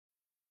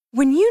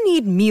When you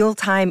need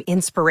mealtime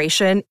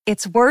inspiration,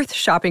 it's worth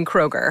shopping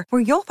Kroger,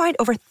 where you'll find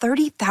over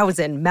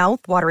 30,000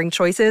 mouth-watering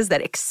choices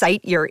that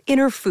excite your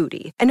inner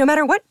foodie. And no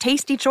matter what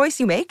tasty choice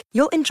you make,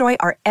 you'll enjoy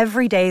our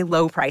everyday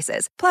low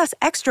prices, plus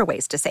extra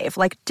ways to save,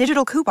 like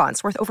digital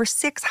coupons worth over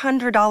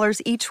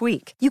 $600 each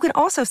week. You can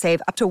also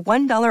save up to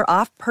 $1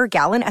 off per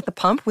gallon at the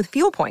pump with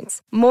fuel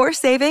points. More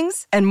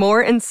savings and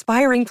more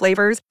inspiring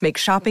flavors make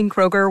shopping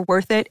Kroger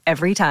worth it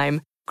every time.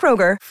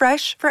 Kroger,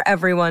 fresh for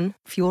everyone.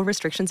 Fuel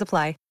restrictions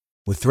apply.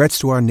 With threats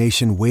to our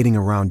nation waiting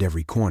around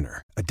every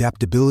corner,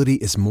 adaptability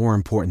is more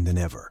important than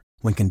ever.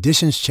 When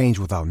conditions change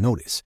without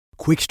notice,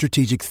 quick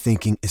strategic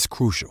thinking is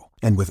crucial.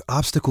 And with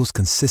obstacles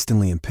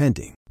consistently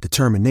impending,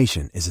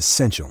 determination is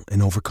essential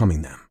in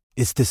overcoming them.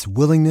 It's this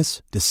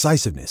willingness,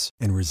 decisiveness,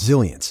 and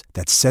resilience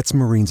that sets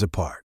Marines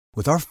apart.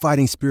 With our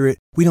fighting spirit,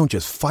 we don't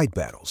just fight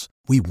battles,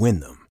 we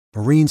win them.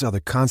 Marines are the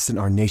constant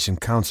our nation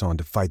counts on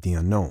to fight the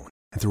unknown.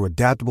 And through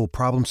adaptable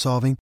problem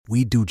solving,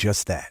 we do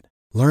just that.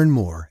 Learn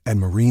more at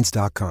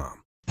marines.com.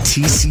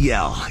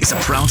 TCL is a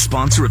proud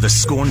sponsor of the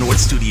Score North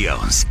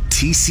Studios.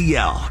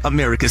 TCL,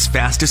 America's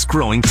fastest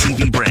growing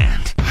TV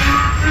brand.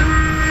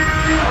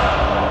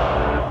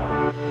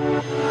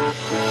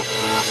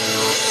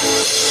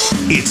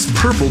 It's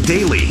Purple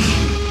Daily.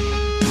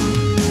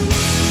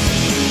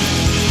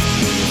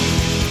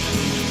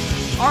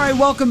 All right,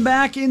 welcome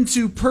back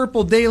into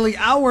Purple Daily,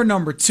 hour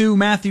number 2.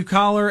 Matthew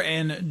Collar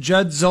and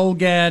Judd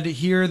Zulgad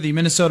here. The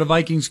Minnesota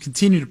Vikings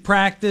continue to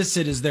practice.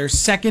 It is their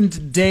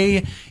second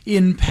day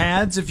in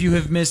pads. If you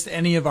have missed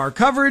any of our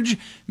coverage,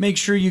 make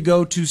sure you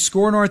go to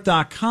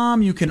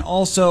scorenorth.com. You can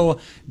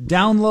also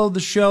download the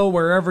show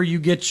wherever you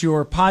get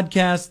your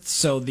podcasts.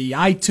 So the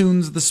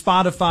iTunes, the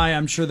Spotify,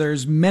 I'm sure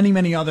there's many,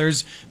 many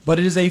others, but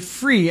it is a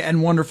free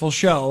and wonderful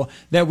show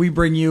that we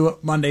bring you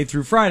Monday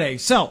through Friday.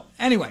 So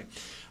anyway,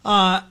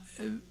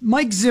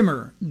 Mike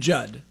Zimmer,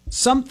 Judd,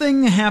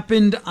 something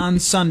happened on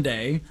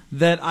Sunday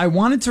that I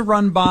wanted to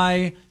run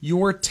by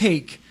your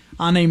take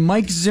on a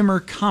Mike Zimmer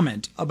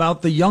comment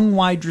about the young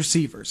wide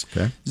receivers.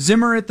 Okay.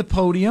 Zimmer at the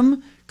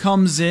podium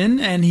comes in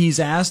and he's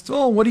asked,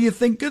 "Oh, what do you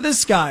think of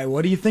this guy?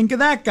 What do you think of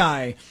that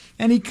guy?"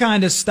 And he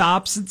kind of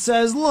stops and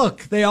says,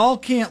 "Look, they all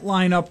can't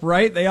line up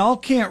right. They all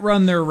can't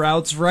run their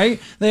routes right.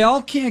 They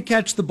all can't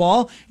catch the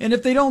ball. And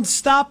if they don't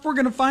stop, we're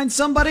going to find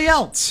somebody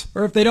else.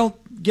 Or if they don't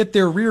get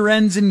their rear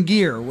ends in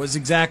gear," was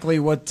exactly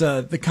what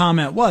the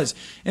comment was.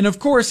 And of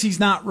course, he's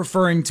not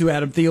referring to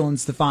Adam Thielen,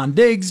 Stephon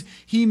Diggs.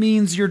 He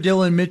means your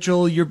Dylan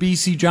Mitchell, your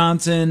B.C.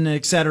 Johnson,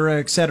 et cetera,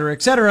 et cetera,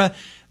 et cetera,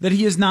 that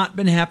he has not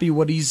been happy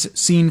what he's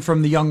seen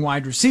from the young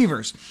wide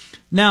receivers.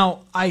 Now,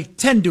 I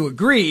tend to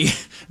agree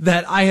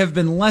that I have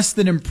been less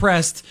than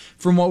impressed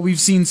from what we've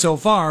seen so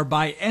far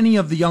by any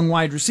of the young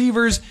wide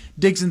receivers.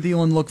 Diggs and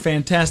Thielen look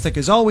fantastic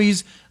as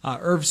always.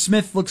 Irv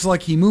Smith looks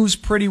like he moves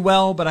pretty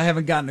well, but I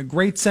haven't gotten a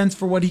great sense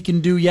for what he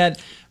can do yet.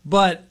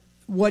 But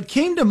what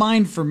came to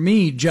mind for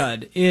me,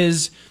 Judd,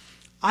 is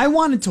I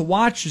wanted to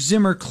watch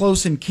Zimmer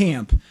close in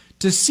camp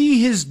to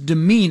see his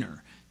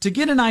demeanor, to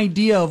get an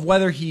idea of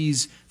whether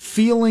he's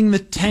feeling the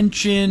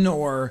tension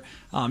or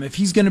if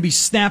he's going to be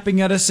snapping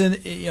at us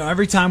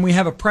every time we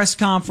have a press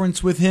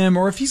conference with him,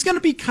 or if he's going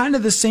to be kind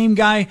of the same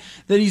guy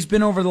that he's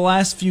been over the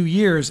last few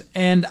years.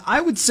 And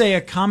I would say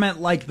a comment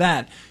like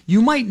that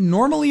you might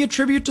normally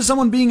attribute to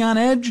someone being on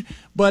edge,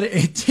 but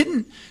it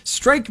didn't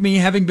strike me,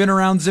 having been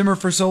around Zimmer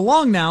for so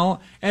long now,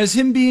 as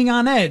him being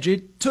on edge.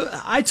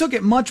 I took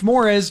it much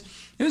more as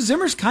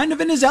Zimmer's kind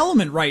of in his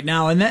element right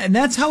now, and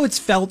that's how it's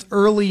felt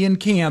early in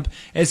camp,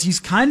 as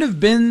he's kind of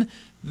been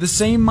the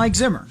same Mike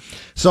Zimmer.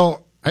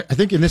 So I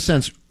think in this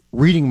sense,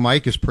 reading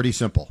Mike is pretty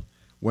simple.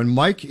 When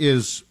Mike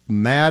is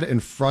mad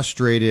and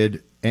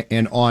frustrated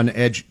and on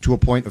edge to a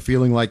point of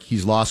feeling like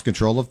he's lost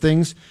control of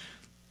things,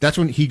 that's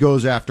when he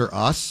goes after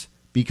us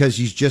because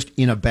he's just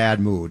in a bad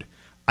mood.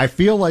 I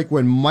feel like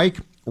when Mike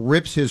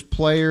rips his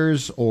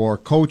players or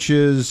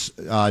coaches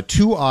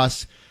to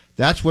us,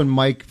 that's when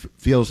Mike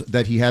feels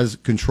that he has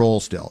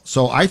control still.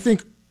 So I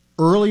think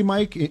early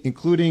Mike,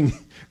 including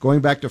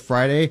going back to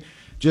Friday,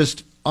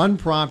 just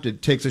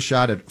unprompted takes a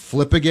shot at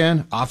Flip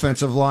again.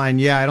 Offensive line,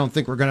 I don't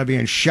think we're going to be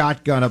in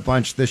shotgun a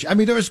bunch this year. I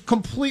mean, it was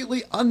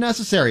completely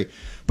unnecessary.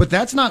 But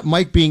that's not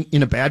Mike being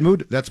in a bad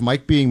mood. That's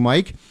Mike being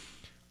Mike.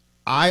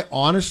 I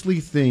honestly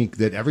think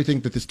that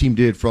everything that this team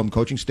did from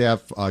coaching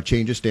staff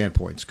changes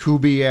standpoints.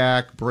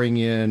 Kubiak, bring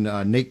in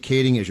Nate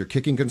Kading as your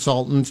kicking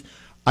consultant.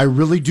 I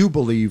really do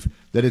believe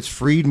that it's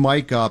freed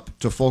Mike up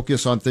to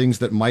focus on things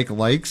that Mike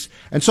likes.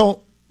 And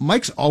so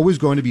Mike's always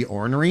going to be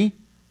ornery,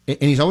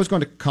 and he's always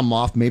going to come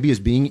off maybe as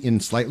being in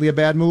slightly a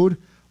bad mood.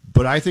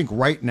 But I think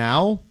right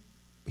now,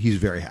 he's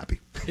very happy.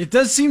 It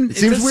does seem. It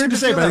seems weird to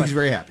say, but I think he's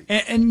very happy.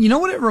 And you know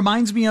what it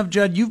reminds me of,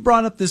 Judd? You've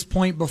brought up this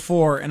point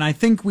before, and I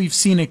think we've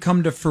seen it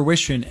come to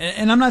fruition.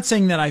 And I'm not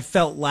saying that I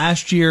felt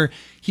last year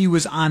he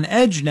was on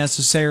edge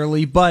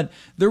necessarily, but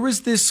there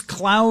was this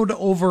cloud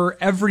over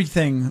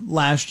everything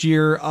last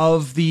year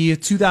of the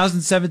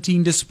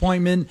 2017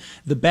 disappointment,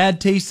 the bad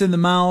taste in the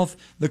mouth,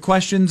 the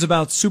questions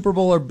about Super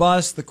Bowl or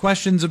bust, the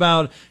questions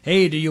about,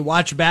 hey, do you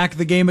watch back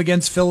the game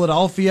against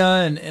Philadelphia,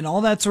 and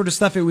all that sort of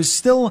stuff. It was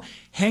still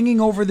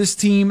hanging over this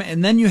team,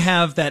 and then you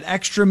have that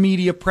extra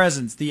media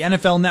presence. The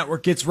NFL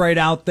Network gets right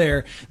out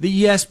there.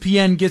 The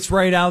ESPN gets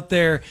right out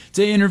there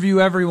to interview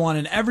everyone,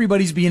 and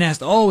everybody's being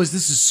asked, oh, is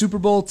this a Super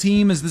Bowl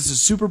team? Is this a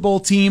Super Bowl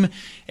team?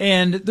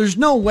 And there's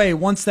no way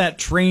once that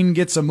train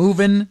gets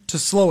a-moving to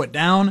slow it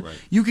down. Right.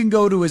 You can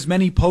go to as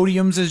many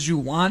podiums as you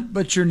want,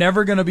 but you're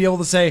never going to be able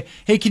to say,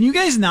 hey, can you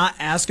guys not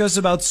ask us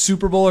about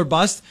Super Bowl or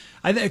bust?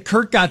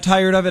 Kirk got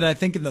tired of it, I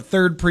think, in the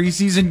third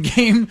preseason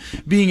game,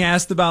 being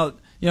asked about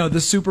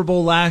the Super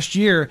Bowl last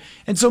year.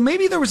 And so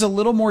maybe there was a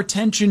little more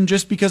tension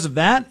just because of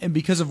that and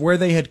because of where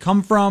they had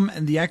come from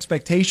and the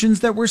expectations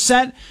that were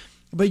set.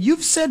 But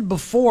you've said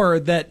before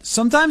that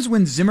sometimes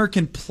when Zimmer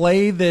can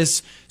play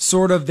this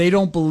sort of they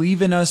don't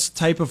believe in us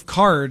type of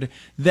card,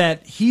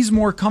 that he's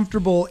more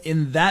comfortable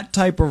in that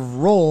type of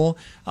role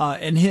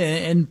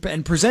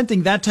and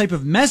presenting that type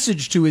of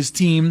message to his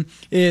team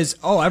is,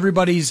 oh,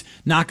 everybody's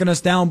knocking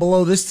us down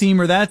below this team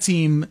or that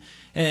team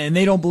and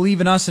they don't believe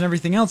in us and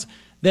everything else.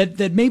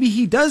 That maybe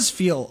he does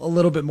feel a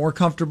little bit more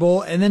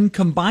comfortable, and then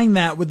combine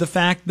that with the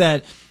fact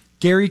that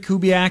Gary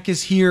Kubiak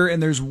is here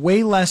and there's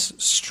way less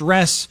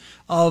stress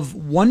of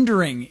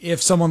wondering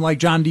if someone like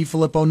John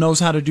DeFilippo knows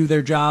how to do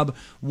their job,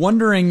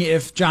 wondering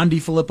if John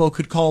DeFilippo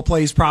could call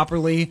plays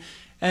properly,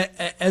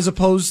 as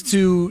opposed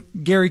to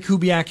Gary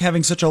Kubiak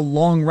having such a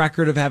long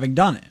record of having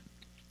done it.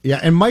 Yeah,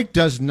 and Mike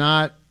does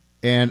not.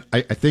 And I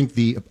think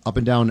the up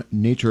and down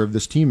nature of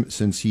this team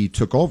since he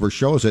took over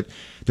shows it.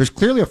 There's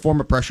clearly a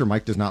form of pressure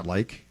Mike does not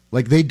like.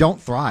 Like, they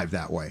don't thrive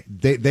that way.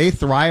 They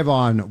thrive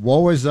on,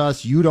 woe is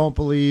us, you don't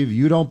believe.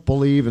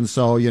 And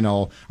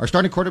so, our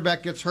starting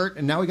quarterback gets hurt,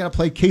 and now we got to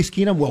play Case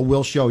Keenum. Well,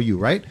 we'll show you,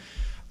 right?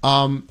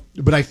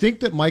 But I think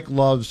that Mike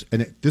loves,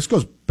 and this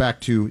goes back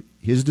to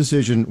his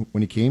decision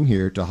when he came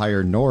here to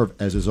hire Norv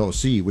as his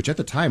OC, which at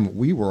the time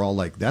we were all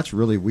like, that's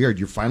really weird.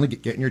 You're finally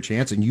getting your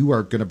chance and you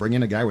are going to bring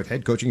in a guy with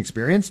head coaching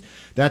experience?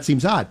 That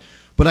seems odd.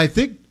 But I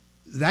think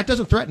that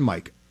doesn't threaten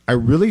Mike. I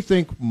really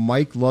think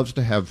Mike loves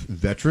to have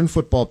veteran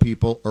football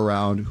people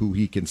around who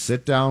he can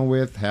sit down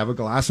with, have a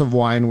glass of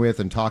wine with,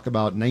 and talk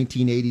about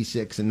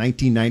 1986 and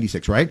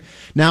 1996, right?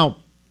 Now,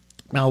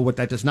 what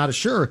that does not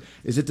assure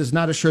is it does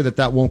not assure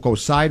that won't go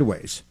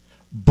sideways.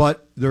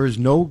 But there is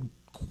no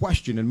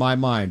question in my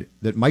mind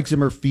that Mike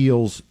Zimmer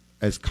feels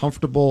as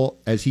comfortable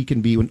as he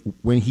can be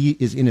when he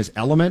is in his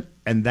element,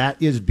 and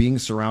that is being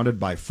surrounded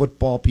by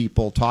football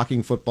people,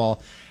 talking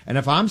football. And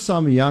if I'm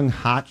some young,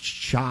 hot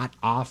shot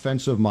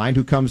offensive mind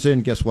who comes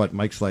in, guess what?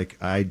 Mike's like,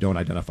 I don't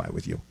identify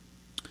with you.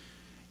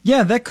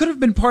 Yeah, that could have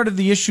been part of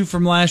the issue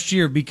from last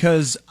year,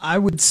 because I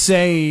would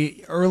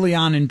say early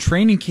on in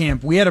training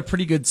camp, we had a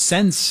pretty good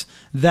sense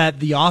that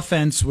the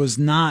offense was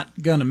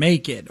not going to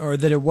make it, or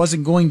that it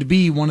wasn't going to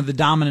be one of the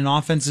dominant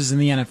offenses in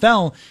the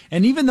NFL.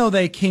 And even though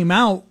they came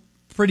out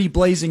pretty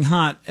blazing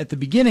hot at the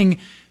beginning,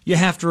 you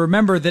have to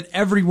remember that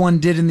everyone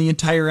did in the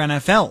entire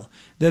NFL,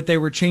 that they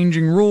were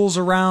changing rules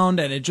around,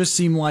 and it just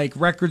seemed like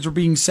records were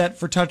being set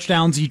for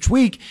touchdowns each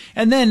week.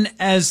 And then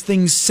as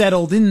things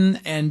settled in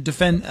and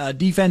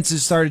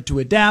defenses started to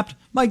adapt,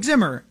 Mike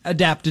Zimmer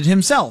adapted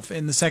himself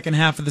in the second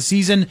half of the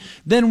season.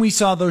 Then we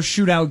saw those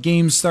shootout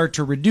games start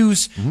to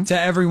reduce to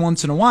every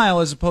once in a while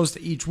as opposed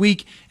to each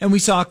week. And we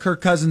saw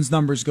Kirk Cousins'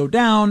 numbers go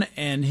down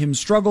and him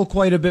struggle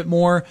quite a bit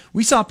more.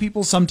 We saw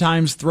people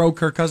sometimes throw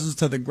Kirk Cousins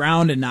to the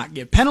ground and not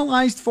get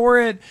penalized for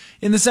it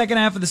in the second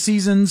half of the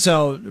season.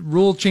 So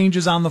rule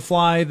changes on the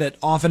fly that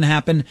often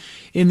happen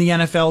in the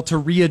NFL to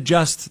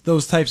readjust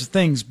those types of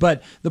things.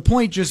 But the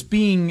point just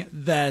being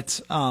that,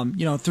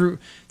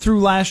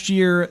 through last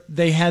year,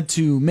 they had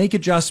to make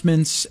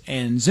adjustments,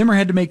 and Zimmer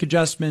had to make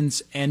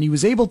adjustments, and he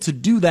was able to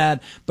do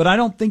that, but I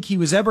don't think he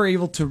was ever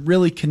able to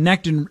really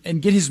connect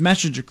and get his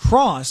message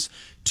across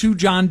to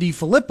John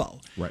DeFilippo.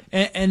 Right.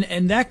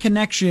 And that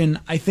connection,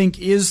 I think,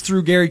 is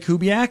through Gary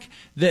Kubiak,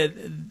 that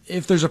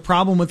if there's a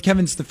problem with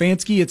Kevin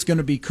Stefanski, it's going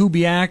to be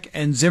Kubiak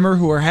and Zimmer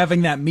who are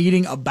having that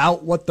meeting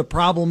about what the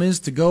problem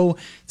is to go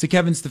to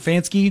Kevin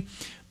Stefanski.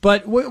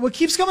 But what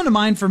keeps coming to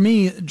mind for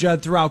me,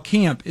 Judd, throughout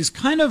camp is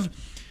kind of,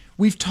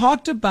 we've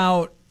talked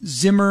about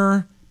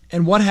Zimmer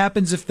and what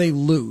happens if they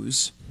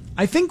lose.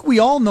 I think we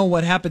all know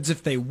what happens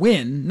if they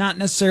win, not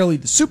necessarily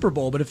the Super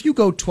Bowl, but if you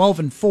go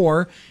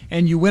 12-4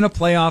 and you win a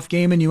playoff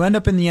game and you end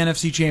up in the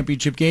NFC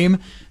Championship game,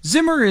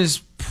 Zimmer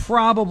is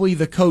probably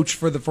the coach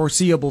for the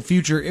foreseeable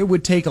future. It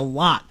would take a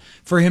lot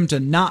for him to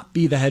not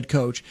be the head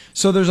coach.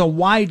 So there's a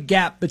wide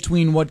gap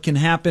between what can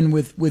happen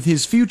with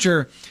his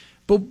future.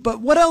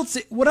 But what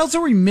else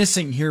are we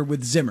missing here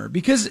with Zimmer?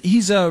 Because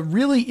he's a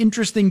really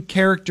interesting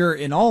character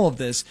in all of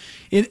this,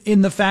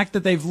 in the fact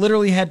that they've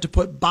literally had to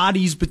put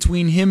bodies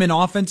between him and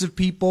offensive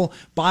people,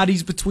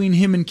 bodies between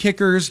him and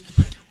kickers.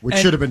 Which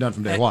should have been done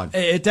from day one.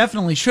 It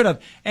definitely should have.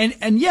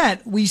 And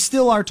yet, we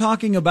still are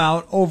talking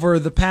about, over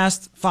the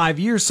past 5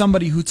 years,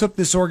 somebody who took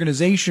this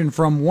organization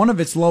from one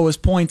of its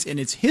lowest points in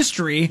its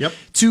history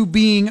to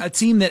being a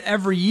team that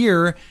every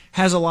year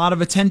has a lot of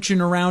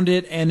attention around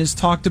it and is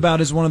talked about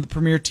as one of the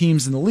premier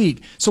teams in the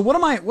league. So what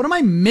am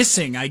I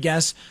missing, I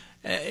guess,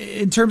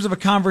 in terms of a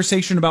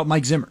conversation about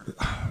Mike Zimmer?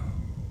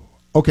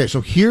 Okay, so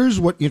here's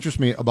what interests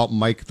me about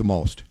Mike the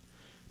most.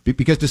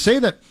 Because to say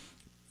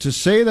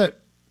that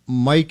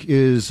Mike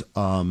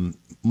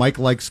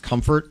likes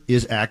comfort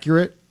is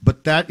accurate,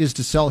 but that is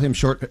to sell him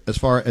short as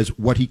far as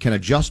what he can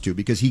adjust to,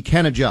 because he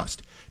can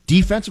adjust.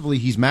 Defensively,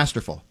 he's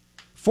masterful.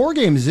 4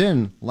 games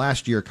in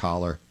last year,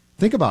 Collar,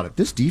 think about it.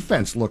 This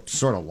defense looked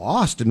sort of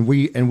lost, and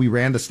we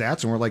ran the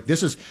stats, and we're like,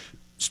 this is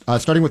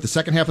starting with the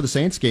second half of the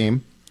Saints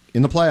game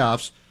in the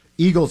playoffs,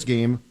 Eagles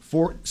game,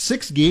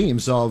 6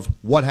 games of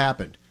what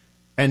happened.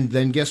 And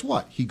then guess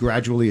what? He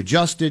gradually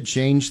adjusted,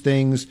 changed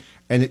things,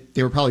 and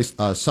they were probably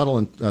subtle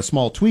and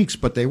small tweaks,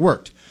 but they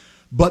worked.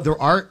 But there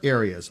are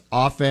areas,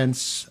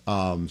 offense,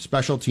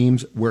 special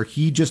teams, where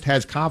he just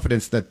has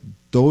confidence that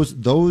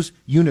those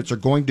units are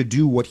going to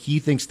do what he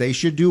thinks they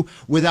should do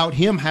without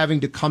him having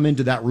to come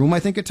into that room, I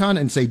think, a ton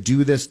and say,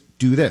 do this,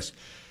 do this.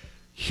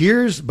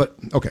 Here's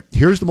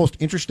the most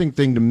interesting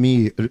thing to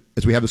me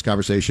as we have this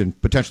conversation,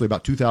 potentially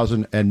about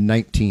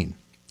 2019.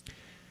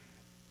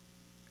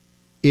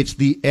 It's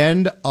the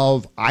end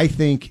of, I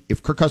think,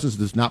 if Kirk Cousins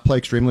does not play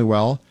extremely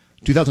well,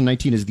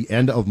 2019 is the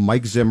end of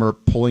Mike Zimmer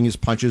pulling his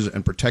punches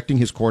and protecting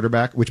his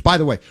quarterback, which, by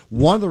the way,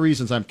 one of the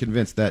reasons I'm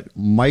convinced that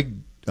Mike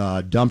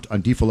dumped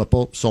on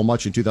DiFilippo so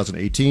much in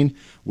 2018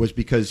 was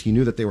because he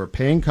knew that they were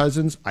paying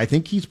Cousins. I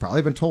think he's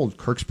probably been told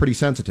Kirk's pretty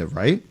sensitive,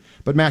 right?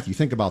 But, Matthew,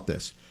 think about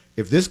this.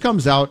 If this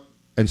comes out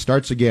and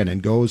starts again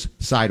and goes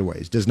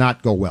sideways, does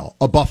not go well,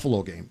 a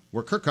Buffalo game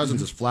where Kirk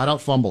Cousins is flat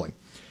out fumbling,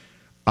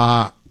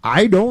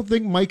 I don't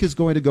think Mike is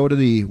going to go to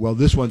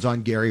this one's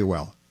on Gary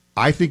well.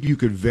 I think you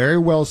could very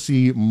well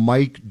see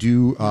Mike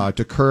do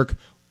to Kirk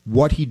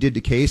what he did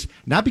to Case,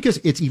 not because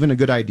it's even a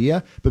good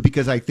idea, but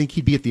because I think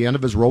he'd be at the end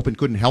of his rope and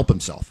couldn't help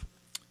himself.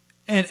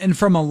 And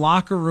from a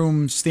locker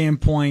room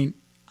standpoint,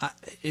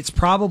 it's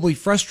probably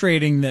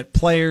frustrating that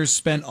players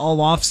spent all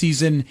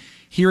offseason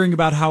hearing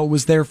about how it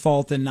was their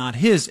fault and not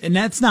his. And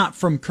that's not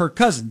from Kirk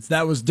Cousins.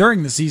 That was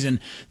during the season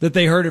that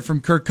they heard it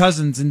from Kirk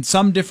Cousins in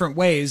some different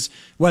ways,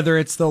 whether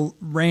it's the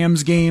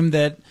Rams game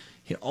that,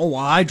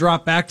 I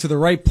dropped back to the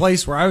right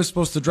place where I was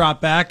supposed to drop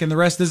back and the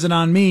rest isn't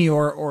on me,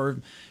 or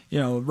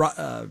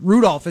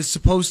Rudolph is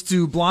supposed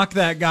to block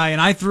that guy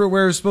and I threw it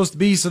where it was supposed to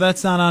be, so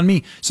that's not on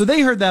me. So they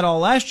heard that all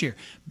last year.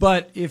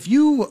 But if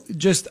you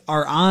just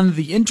are on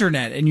the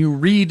internet and you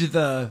read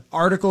the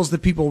articles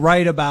that people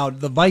write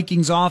about the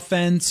Vikings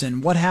offense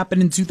and what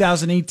happened in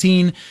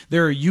 2018,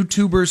 there are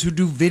YouTubers who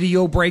do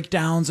video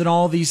breakdowns and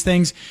all these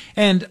things,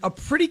 and a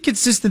pretty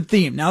consistent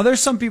theme. Now,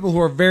 there's some people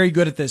who are very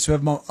good at this, who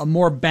have a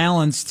more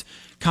balanced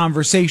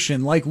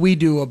conversation like we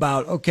do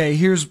about, okay,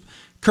 here's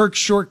Kirk's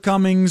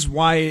shortcomings,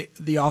 why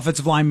the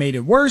offensive line made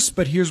it worse,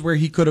 but here's where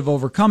he could have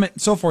overcome it,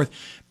 and so forth.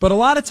 But a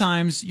lot of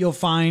times you'll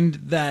find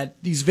that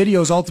these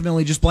videos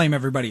ultimately just blame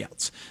everybody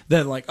else.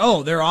 That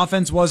their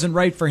offense wasn't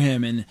right for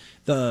him, and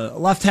the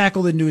left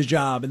tackle didn't do his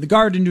job, and the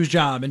guard didn't do his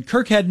job, and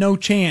Kirk had no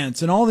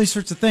chance, and all these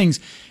sorts of things.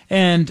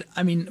 And,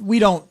 we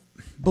don't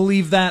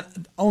believe that.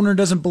 The owner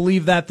doesn't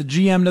believe that. The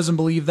GM doesn't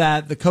believe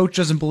that. The coach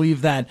doesn't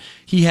believe that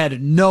he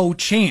had no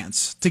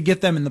chance to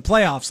get them in the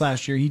playoffs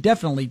last year. He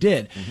definitely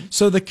did. Mm-hmm.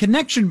 So the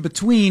connection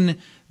between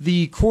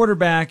the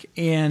quarterback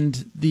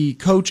and the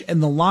coach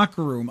and the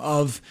locker room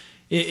of,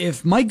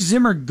 if Mike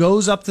Zimmer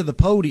goes up to the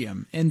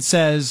podium and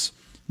says,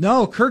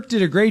 no, Kirk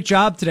did a great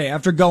job today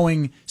after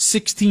going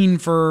 16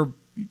 for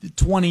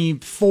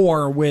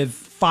 24 with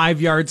 5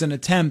 yards an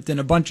attempt and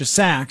a bunch of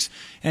sacks,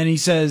 and he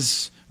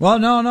says, well,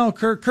 no,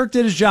 Kirk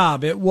did his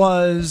job. It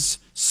was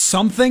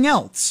something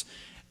else.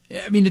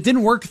 It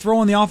didn't work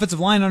throwing the offensive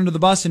line under the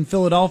bus in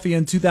Philadelphia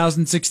in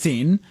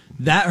 2016.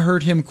 That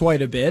hurt him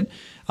quite a bit.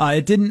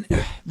 It didn't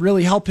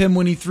really help him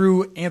when he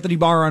threw Anthony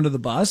Barr under the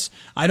bus.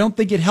 I don't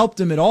think it helped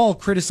him at all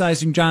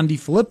criticizing John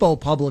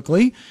DiFilippo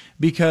publicly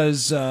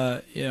because,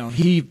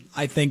 he,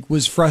 I think,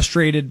 was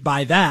frustrated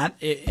by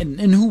that. And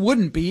who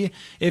wouldn't be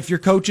if your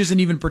coach isn't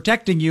even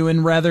protecting you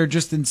and rather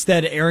just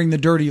instead airing the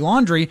dirty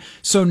laundry?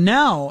 So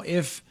now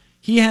if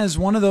he has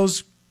one of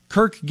those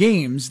Kirk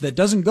games that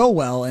doesn't go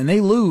well and they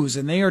lose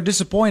and they are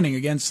disappointing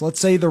against, let's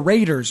say, the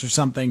Raiders or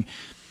something,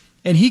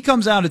 and he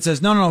comes out and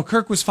says, no,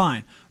 Kirk was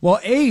fine. Well,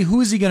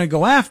 who is he going to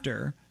go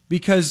after?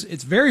 Because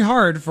it's very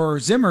hard for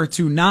Zimmer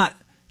to not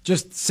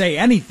just say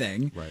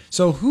anything. Right.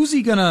 So who's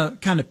he going to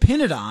kind of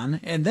pin it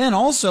on? And then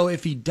also,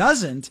 if he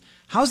doesn't,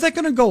 how's that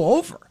going to go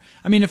over?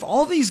 If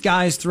all these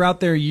guys throughout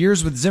their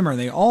years with Zimmer,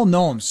 they all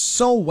know him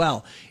so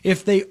well,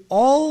 if they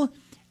all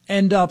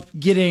end up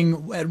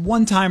getting, at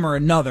one time or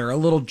another, a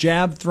little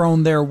jab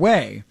thrown their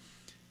way,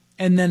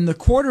 and then the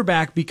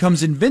quarterback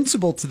becomes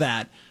invincible to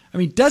that. I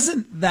mean,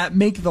 doesn't that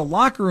make the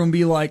locker room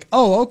be like,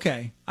 oh,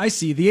 okay, I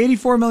see. The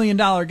 $84 million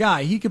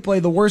guy, he could play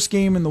the worst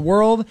game in the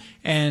world,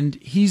 and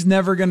he's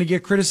never going to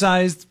get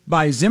criticized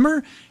by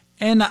Zimmer?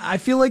 And I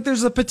feel like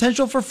there's a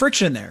potential for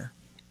friction there.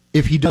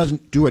 If he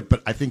doesn't do it,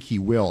 but I think he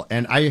will.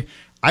 And I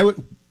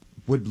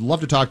would love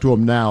to talk to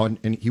him now,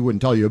 and he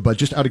wouldn't tell you, but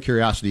just out of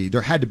curiosity,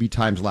 there had to be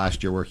times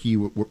last year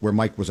where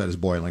Mike was at his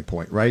boiling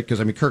point, right? Because,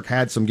 I mean, Kirk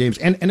had some games.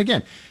 And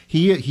again,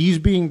 he's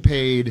being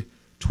paid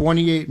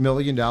 $28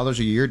 million a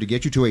year to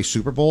get you to a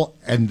Super Bowl,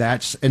 and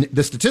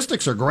the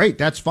statistics are great.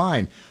 That's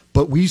fine.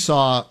 But we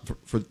saw,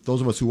 for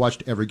those of us who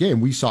watched every game,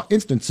 we saw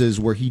instances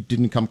where he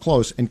didn't come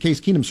close. And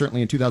Case Keenum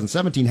certainly in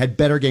 2017 had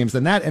better games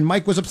than that, and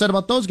Mike was upset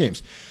about those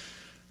games.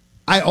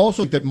 I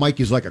also think that Mike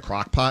is like a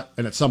crock pot,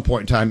 and at some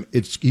point in time,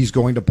 he's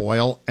going to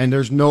boil, and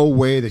there's no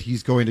way that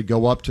he's going to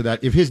go up to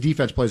that. If his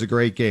defense plays a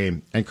great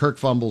game, and Kirk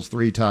fumbles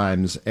 3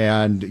 times,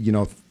 and,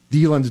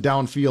 Thielen's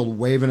downfield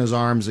waving his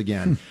arms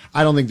again,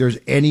 I don't think there's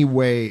any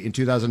way in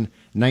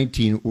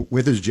 2019,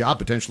 with his job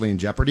potentially in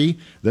jeopardy,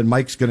 that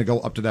Mike's going to go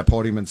up to that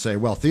podium and say,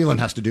 well, Thielen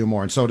has to do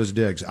more, and so does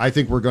Diggs. I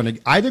think we're going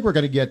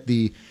to get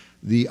the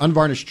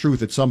unvarnished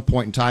truth at some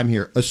point in time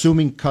here,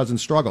 assuming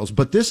Cousins struggles.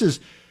 But this is...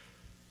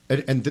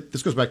 And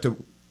this goes back to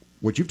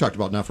what you've talked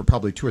about now for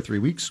probably 2 or 3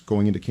 weeks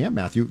going into camp,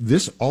 Matthew.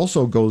 This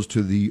also goes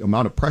to the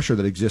amount of pressure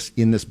that exists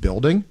in this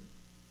building.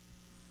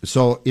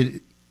 So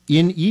in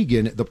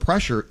Eagan, the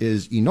pressure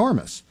is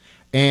enormous.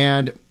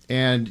 And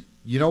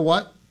you know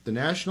what? The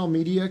national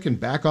media can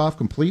back off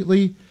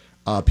completely.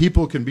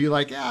 People can be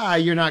like,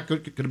 you're not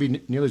going to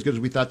be nearly as good as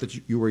we thought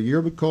that you were a year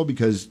ago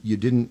because you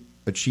didn't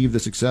achieve the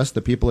success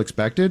that people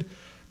expected.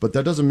 But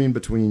that doesn't mean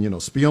between,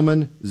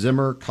 Spielman,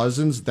 Zimmer,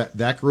 Cousins,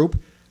 that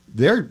group,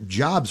 their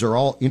jobs are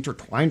all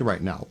intertwined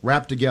right now,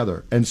 wrapped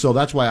together. And so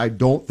that's why I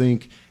don't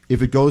think,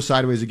 if it goes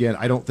sideways again,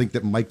 I don't think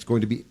that Mike's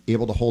going to be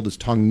able to hold his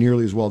tongue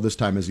nearly as well this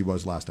time as he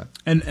was last time.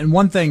 And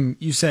one thing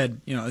you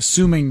said,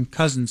 assuming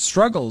Cousins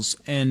struggles,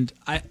 and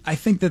I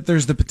think that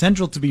there's the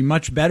potential to be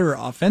much better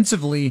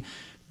offensively,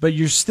 but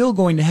you're still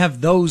going to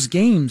have those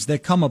games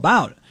that come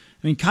about.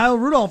 I mean, Kyle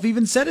Rudolph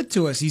even said it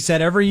to us. He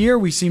said every year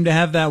we seem to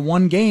have that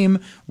one game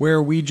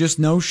where we just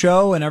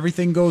no-show and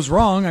everything goes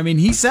wrong. I mean,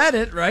 he said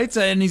it, right?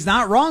 And he's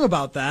not wrong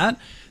about that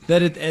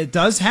it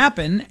does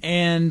happen.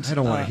 And I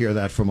don't want to hear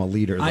that from a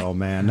leader, though,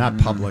 man. Not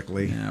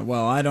publicly. Yeah,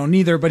 well, I don't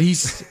either, but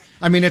he's...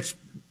 I mean, it's...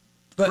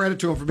 Credit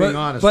to him for being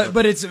honest.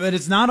 But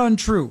it's not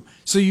untrue.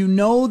 So you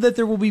know that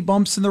there will be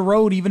bumps in the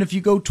road. Even if you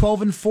go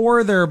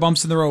 12-4, there are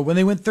bumps in the road. When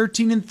they went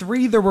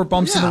 13-3, there were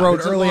bumps in the road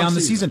early on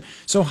the season.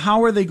 So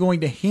how are they going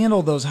to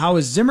handle those? How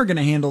is Zimmer going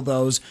to handle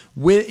those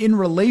in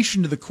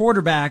relation to the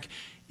quarterback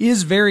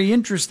is very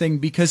interesting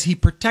because he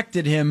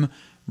protected him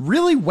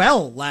really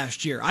well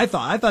last year. I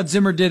thought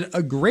Zimmer did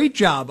a great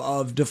job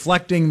of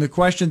deflecting the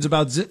questions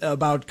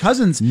about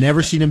Cousins.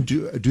 Never seen him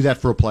do that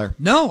for a player.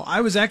 No,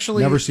 I was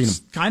actually never seen him.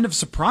 Kind of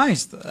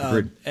surprised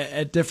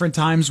at different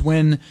times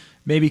when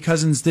maybe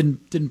Cousins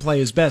didn't play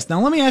his best.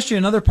 Now let me ask you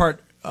another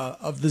part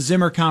of the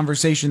Zimmer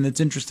conversation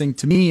that's interesting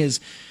to me is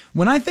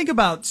when I think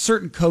about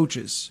certain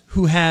coaches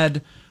who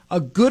had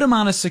a good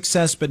amount of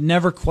success but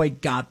never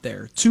quite got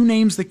there. 2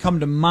 names that come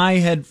to my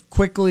head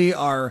quickly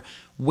are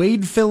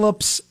Wade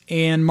Phillips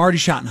and Marty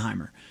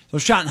Schottenheimer. So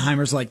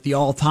Schottenheimer's like the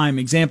all-time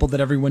example that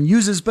everyone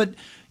uses, but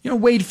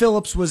Wade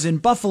Phillips was in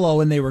Buffalo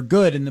and they were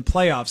good in the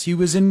playoffs. He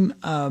was in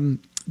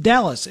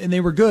Dallas and they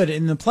were good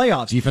in the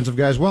playoffs. Defensive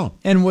guy as well.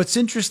 And what's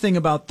interesting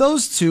about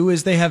those two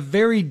is they have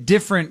very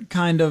different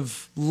kind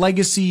of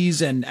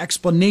legacies and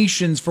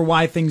explanations for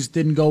why things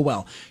didn't go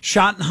well.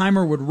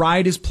 Schottenheimer would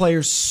ride his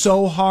players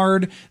so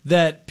hard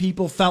that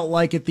people felt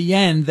like at the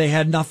end they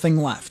had nothing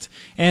left.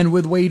 And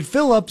with Wade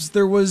Phillips,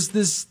 there was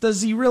this,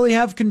 does he really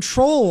have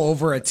control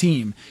over a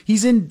team?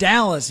 He's in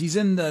Dallas. He's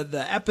in the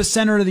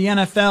epicenter of the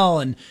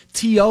NFL, and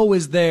T.O.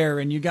 is there,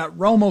 and you got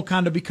Romo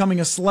kind of becoming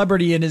a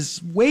celebrity. And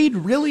is Wade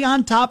really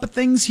on top of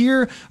things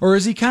here, or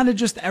is he kind of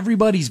just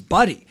everybody's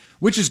buddy?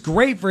 Which is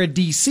great for a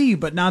DC,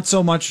 but not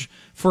so much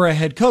for a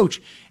head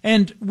coach.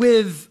 And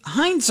with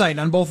hindsight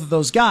on both of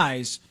those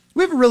guys,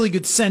 we have a really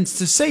good sense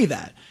to say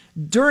that.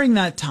 During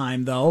that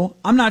time, though,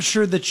 I'm not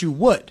sure that you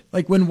would.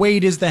 Like when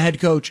Wade is the head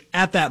coach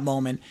at that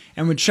moment,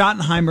 and when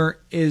Schottenheimer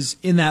is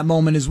in that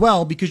moment as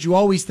well, because you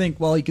always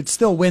think, well, he could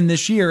still win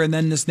this year, and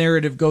then this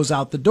narrative goes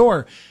out the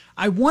door.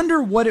 I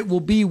wonder what it will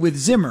be with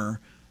Zimmer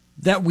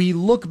that we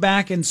look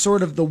back and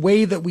sort of the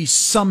way that we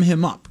sum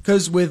him up.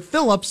 Because with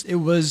Phillips, it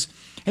was,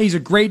 hey, he's a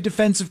great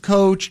defensive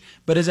coach,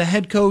 but as a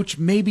head coach,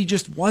 maybe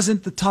just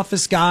wasn't the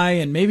toughest guy,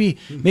 and maybe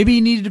he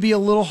needed to be a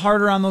little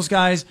harder on those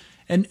guys.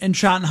 And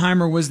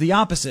Schottenheimer was the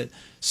opposite.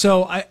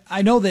 So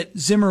I know that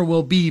Zimmer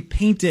will be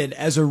painted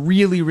as a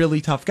really,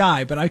 really tough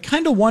guy, but I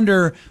kind of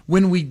wonder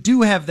when we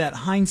do have that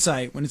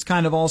hindsight, when it's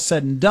kind of all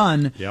said and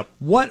done,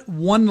 what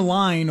one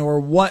line or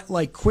what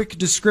quick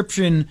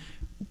description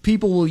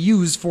people will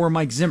use for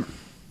Mike Zimmer.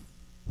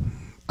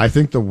 I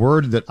think the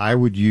word that I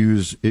would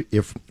use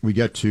if we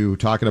get to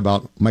talking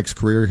about Mike's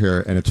career here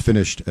and it's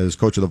finished as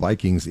coach of the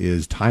Vikings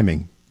is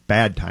timing,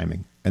 bad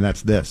timing, and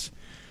that's this.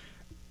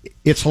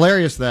 it's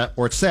hilarious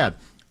or it's sad.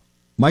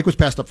 Mike was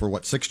passed up for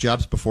 6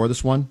 jobs before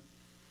this one?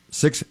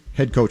 6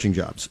 head coaching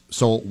jobs.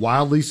 So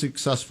wildly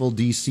successful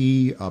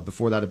DC.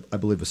 Before that, I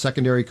believe a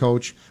secondary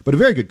coach, but a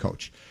very good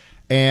coach.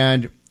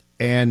 And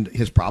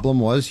his problem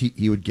was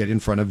he would get in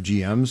front of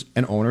GMs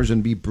and owners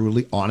and be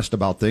brutally honest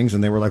about things.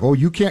 And they were like, oh,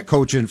 you can't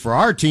coach in for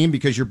our team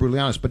because you're brutally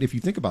honest. But if you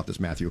think about this,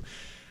 Matthew,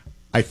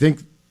 I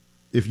think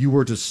if you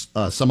were to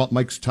sum up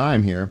Mike's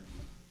time here,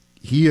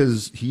 he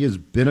has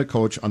been a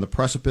coach on the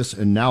precipice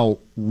and now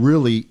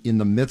really in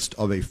the midst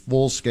of a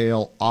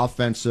full-scale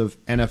offensive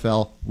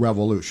NFL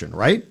revolution,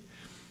 right?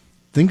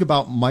 Think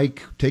about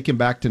Mike, take him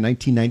back to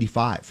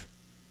 1995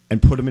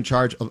 and put him in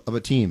charge of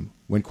a team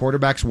when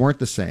quarterbacks weren't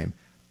the same.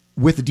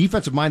 With the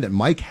defensive mind that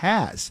Mike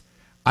has,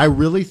 I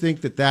really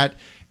think that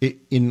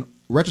in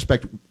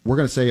retrospect, we're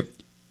going to say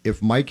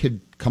if Mike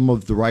had come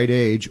of the right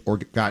age or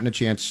gotten a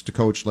chance to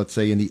coach, let's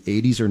say in the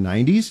 80s or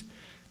 90s,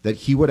 that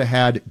he would have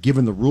had,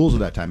 given the rules of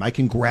that time. I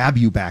can grab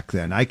you back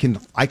then. I can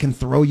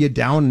throw you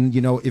down. And,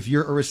 if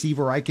you're a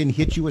receiver, I can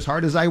hit you as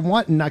hard as I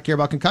want and not care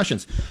about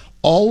concussions.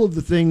 All of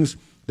the things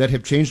that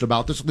have changed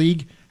about this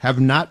league have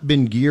not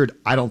been geared,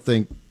 I don't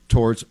think,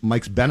 towards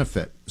Mike's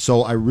benefit.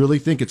 So I really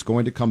think it's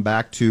going to come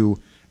back to,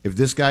 if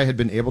this guy had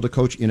been able to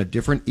coach in a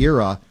different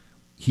era,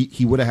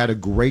 he would have had a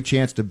great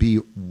chance to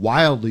be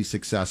wildly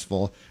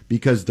successful,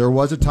 because there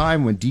was a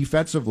time when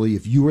defensively,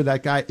 if you were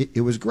that guy,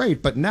 it was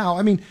great. But now,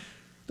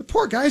 the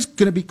poor guy's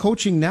going to be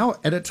coaching now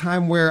at a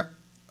time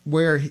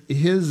where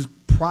his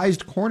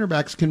prized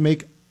cornerbacks can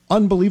make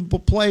unbelievable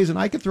plays, and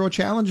I could throw a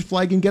challenge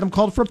flag and get him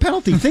called for a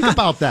penalty. Think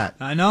about that.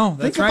 I know.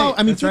 That's right.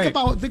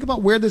 Think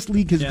about where this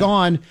league has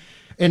gone,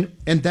 and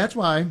that's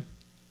why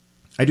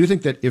I do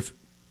think that if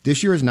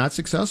this year is not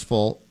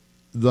successful,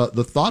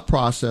 the thought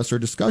process or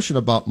discussion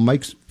about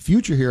Mike's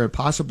future here and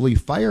possibly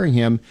firing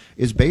him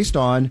is based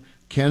on,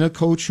 can a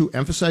coach who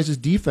emphasizes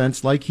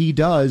defense like he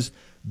does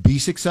be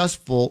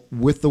successful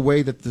with the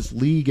way that this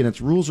league and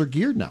its rules are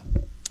geared now?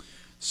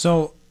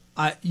 So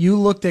you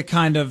looked at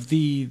kind of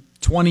the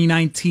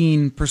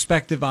 2019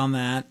 perspective on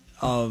that,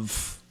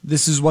 of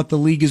this is what the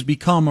league has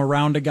become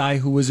around a guy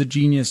who was a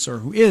genius, or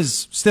who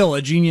is still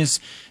a genius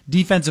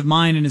defensive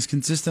mind and has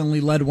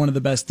consistently led one of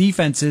the best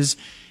defenses.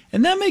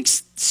 And that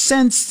makes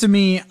sense to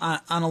me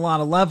on a lot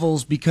of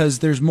levels, because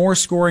there's more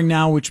scoring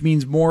now, which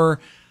means more,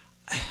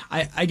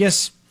 I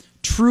guess,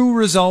 true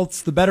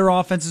results. The better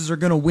offenses are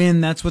going to win.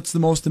 That's what's the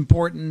most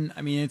important.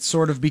 It's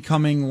sort of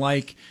becoming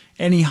like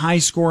any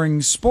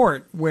high-scoring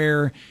sport,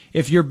 where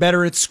if you're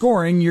better at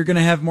scoring, you're going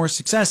to have more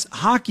success.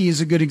 Hockey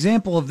is a good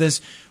example of this.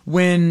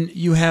 When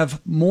you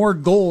have more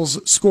goals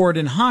scored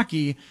in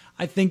hockey,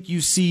 I think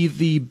you see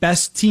the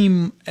best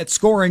team at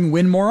scoring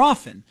win more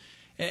often,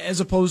 as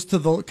opposed to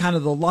the kind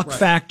of the luck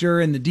factor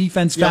and the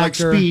defense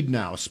factor. Like speed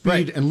now.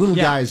 And little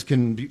guys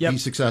can be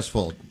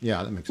successful.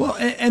 Yeah, that makes sense.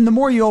 Well, and the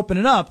more you open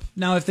it up,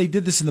 now if they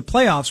did this in the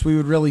playoffs, we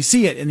would really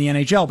see it in the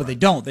NHL, but they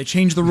don't. They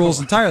change the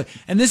rules entirely.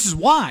 And this is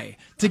why.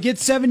 To get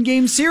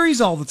 7-game series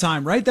all the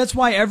time, right? That's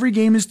why every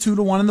game is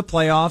 2-1 in the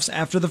playoffs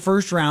after the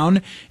first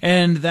round.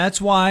 And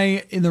that's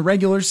why in the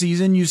regular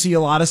season you see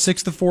a lot of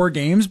 6-4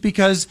 games,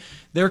 because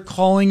they're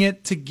calling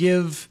it to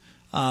give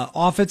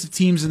offensive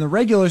teams in the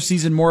regular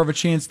season more of a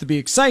chance to be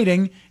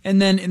exciting,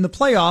 and then in the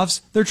playoffs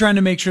they're trying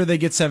to make sure they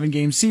get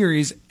 7-game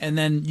series, and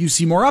then you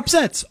see more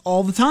upsets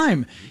all the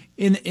time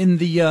in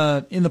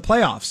the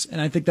playoffs,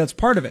 and I think that's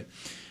part of it.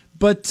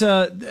 But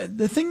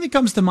the thing that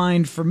comes to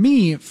mind for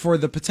me for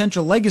the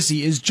potential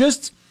legacy is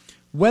just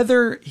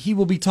whether he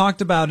will be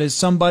talked about as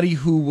somebody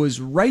who was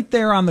right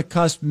there on the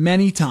cusp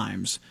many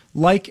times,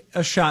 like a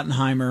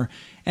Schottenheimer,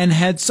 and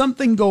had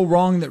something go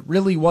wrong that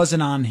really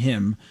wasn't on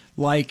him,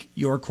 like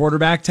your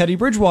quarterback Teddy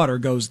Bridgewater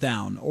goes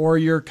down, or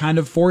you're kind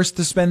of forced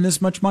to spend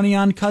this much money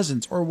on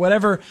Cousins, or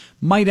whatever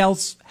might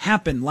else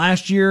happen.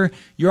 Last year,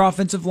 your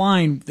offensive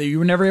line, that you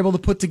were never able to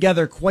put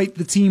together quite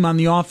the team on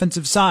the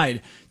offensive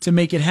side to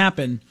make it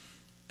happen.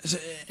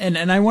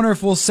 And I wonder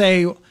if we'll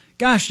say,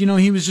 gosh,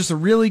 he was just a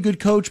really good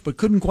coach but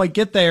couldn't quite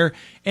get there.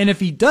 And if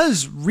he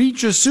does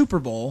reach a Super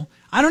Bowl,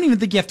 I don't even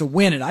think you have to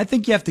win it. I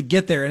think you have to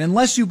get there. And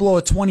unless you blow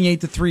a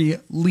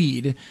 28-3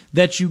 lead,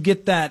 that you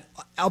get that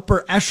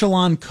upper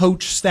echelon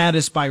coach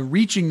status by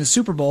reaching the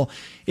Super Bowl.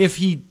 If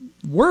he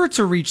were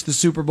to reach the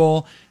Super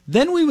Bowl,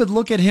 then we would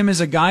look at him as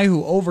a guy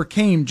who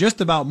overcame just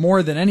about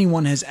more than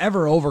anyone has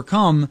ever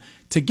overcome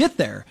to get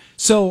there.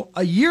 So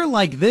a year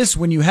like this,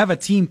 when you have a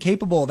team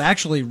capable of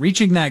actually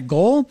reaching that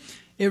goal,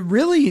 it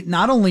really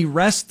not only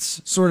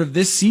rests sort of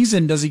this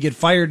season, does he get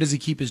fired, does he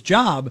keep his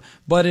job,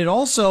 but it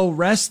also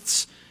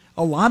rests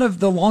a lot of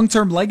the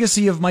long-term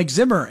legacy of Mike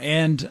Zimmer.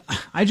 And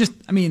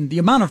the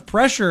amount of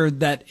pressure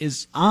that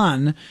is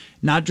on,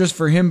 not just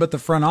for him, but the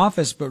front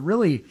office, but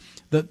really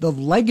the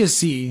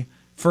legacy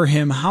for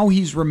him, how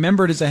he's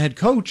remembered as a head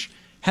coach,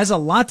 has a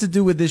lot to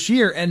do with this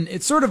year. And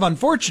it's sort of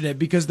unfortunate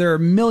because there are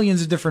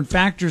millions of different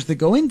factors that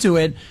go into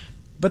it,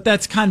 but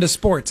that's kind of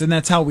sports, and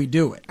that's how we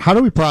do it. How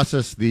do we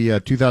process the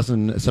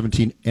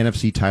 2017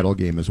 NFC title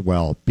game as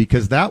well?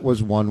 Because that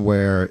was one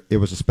where it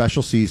was a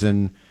special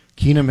season.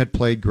 Keenum had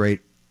played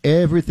great.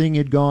 everything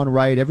had gone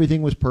right.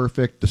 Everything was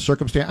perfect. The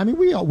circumstance. I mean,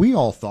 we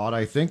all thought,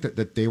 I think,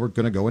 that they were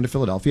going to go into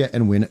Philadelphia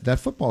and win that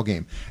football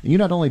game. And you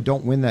not only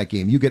don't win that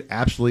game, you get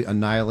absolutely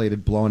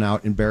annihilated, blown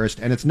out, embarrassed.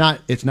 And it's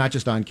not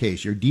just on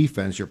Case. Your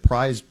defense, your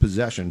prized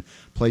possession,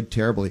 played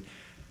terribly.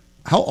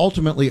 How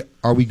ultimately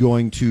are we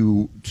going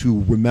to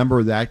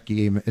remember that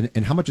game,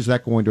 and how much is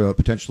that going to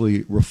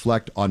potentially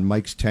reflect on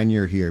Mike's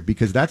tenure here?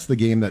 Because that's the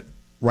game that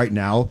right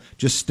now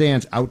just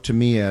stands out to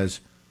me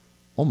as,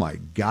 oh my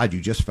God, you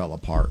just fell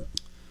apart.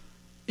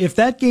 If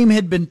that game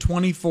had been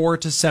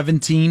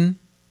 24-17,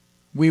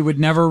 we would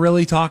never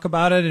really talk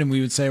about it, and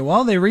we would say,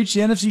 well, they reached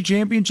the NFC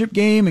Championship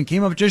game and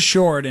came up just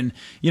short, and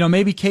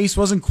maybe Case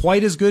wasn't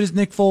quite as good as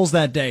Nick Foles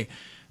that day.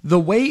 The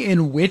way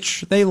in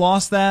which they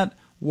lost that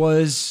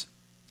was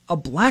a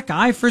black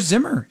eye for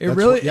Zimmer.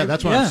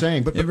 That's what I'm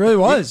saying. But it really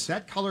was.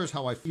 That colors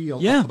how I feel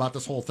about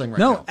this whole thing now.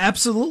 No,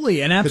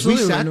 absolutely. And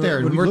absolutely. Because we sat there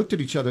and we looked at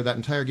each other that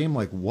entire game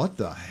like, what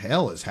the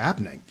hell is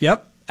happening?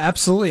 Yep,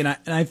 absolutely. And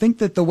I think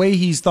that the way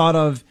he's thought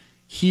of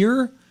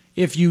here,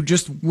 if you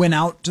just went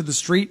out to the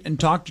street and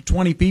talked to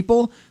 20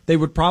 people, they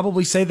would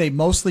probably say they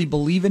mostly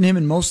believe in him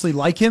and mostly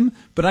like him.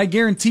 But I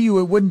guarantee you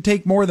it wouldn't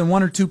take more than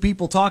one or two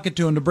people talking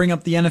to him to bring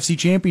up the NFC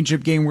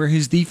Championship game where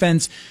his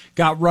defense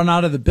got run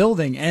out of the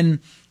building. And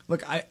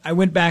look, I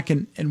went back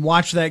and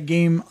watched that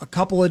game a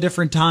couple of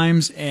different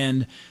times,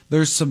 and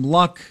there's some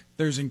luck.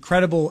 There's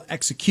incredible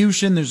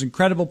execution. There's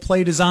incredible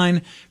play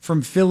design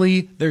from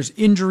Philly. There's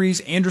injuries.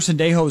 Andrew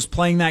Sendejo is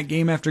playing that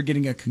game after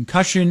getting a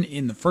concussion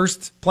in the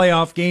first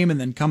playoff game and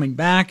then coming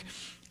back.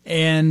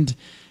 And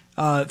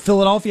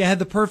Philadelphia had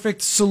the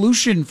perfect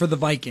solution for the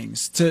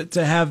Vikings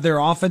to have their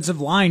offensive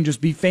line just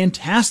be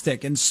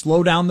fantastic and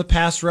slow down the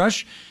pass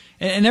rush.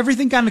 And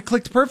everything kind of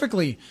clicked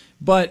perfectly.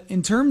 But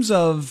in terms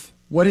of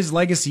what his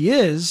legacy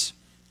is,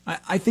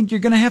 I think you're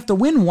going to have to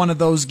win one of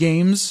those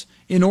games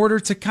in order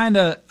to kind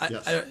of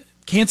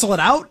cancel it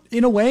out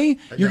in a way.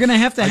 You're going to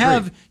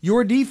have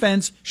your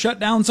defense shut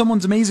down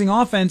someone's amazing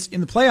offense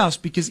in the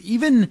playoffs, because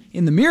even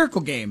in the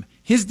miracle game,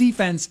 his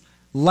defense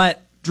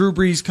let Drew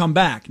Brees come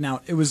back.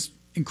 Now, it was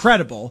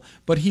incredible,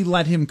 but he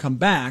let him come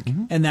back,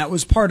 and that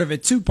was part of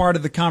it too, part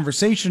of the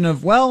conversation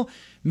of, well,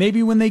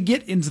 maybe when they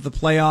get into the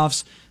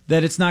playoffs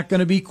that it's not going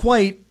to be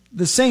quite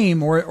the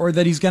same, or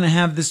that he's going to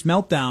have this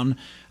meltdown.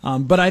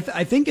 But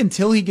I think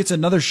until he gets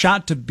another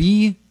shot to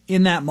be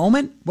in that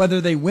moment,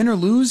 whether they win or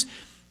lose,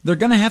 they're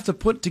going to have to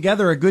put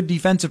together a good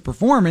defensive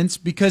performance,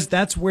 because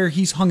that's where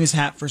he's hung his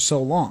hat for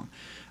so long.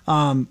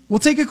 We'll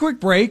take a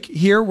quick break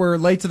here. We're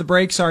late to the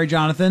break. Sorry,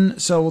 Jonathan.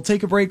 So we'll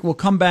take a break. We'll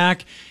come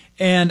back.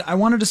 And I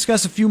want to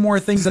discuss a few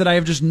more things that I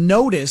have just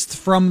noticed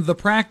from the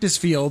practice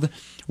field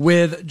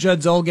with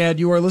Judd Zulgad.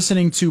 You are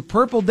listening to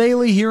Purple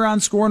Daily here on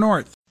Score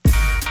North.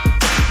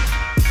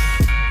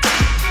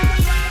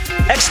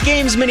 X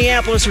Games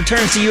Minneapolis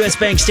returns to US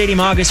Bank Stadium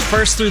August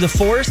 1st through the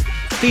 4th,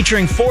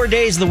 featuring 4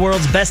 days of the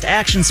world's best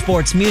action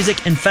sports,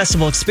 music, and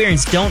festival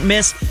experience. Don't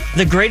miss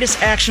the greatest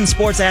action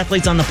sports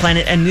athletes on the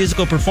planet and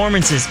musical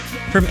performances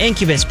from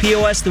Incubus,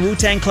 POS, the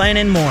Wu-Tang Clan,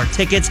 and more.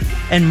 Tickets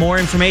and more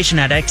information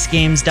at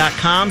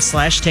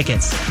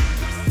xgames.com/tickets.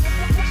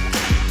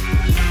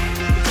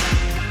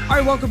 All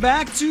right, welcome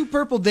back to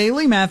Purple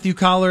Daily. Matthew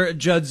Collar,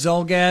 Judd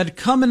Zulgad.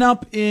 Coming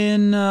up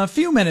in a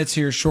few minutes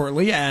here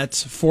shortly at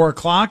 4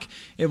 o'clock,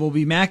 it will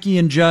be Mackie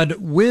and Judd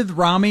with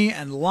Rami,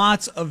 and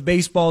lots of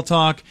baseball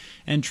talk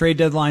and trade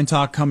deadline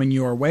talk coming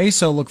your way.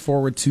 So look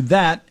forward to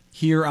that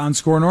here on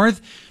Score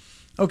North.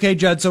 Okay,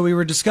 Judd, so we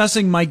were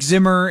discussing Mike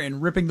Zimmer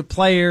and ripping the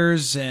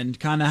players and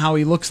kind of how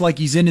he looks like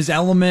he's in his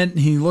element.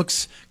 He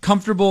looks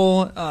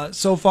comfortable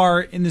so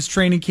far in this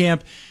training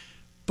camp.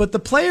 But the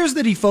players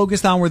that he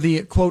focused on were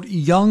the, quote,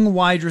 young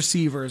wide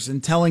receivers,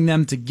 and telling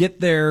them to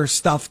get their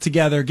stuff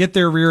together, get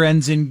their rear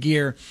ends in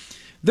gear.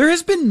 There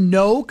has been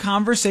no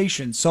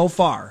conversation so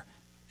far,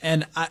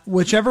 and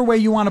whichever way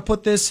you want to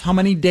put this, how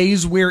many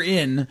days we're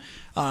in,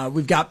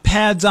 we've got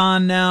pads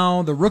on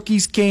now, the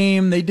rookies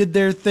came, they did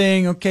their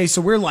thing. Okay,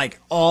 so we're like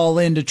all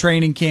into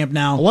training camp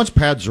now. Once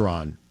pads are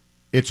on,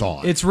 it's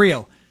on. It's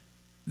real.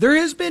 There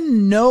has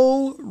been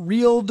no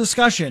real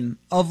discussion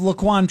of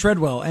Laquan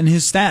Treadwell and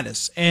his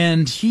status,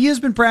 and he has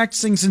been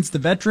practicing since the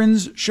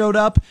veterans showed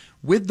up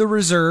with the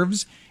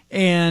reserves,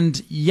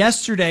 and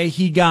yesterday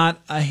he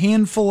got a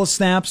handful of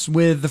snaps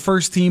with the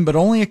first team, but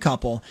only a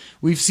couple.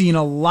 We've seen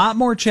a lot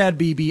more Chad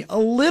Beebe, a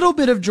little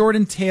bit of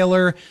Jordan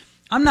Taylor.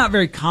 I'm not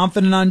very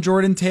confident on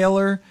Jordan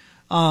Taylor,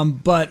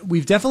 but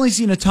we've definitely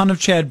seen a ton of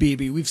Chad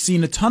Beebe. We've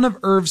seen a ton of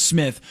Irv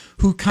Smith,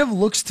 who kind of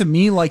looks to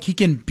me like he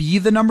can be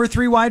the number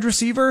 3 wide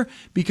receiver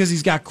because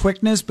he's got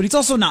quickness, but he's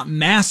also not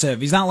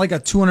massive. He's not like a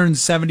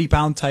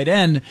 270-pound tight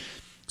end.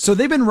 So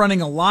they've been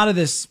running a lot of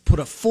this, put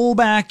a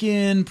fullback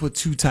in, put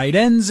 2 tight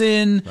ends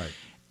in. Right.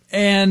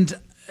 And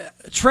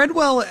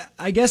Treadwell,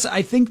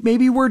 I think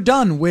maybe we're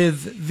done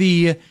with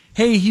the,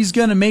 hey, he's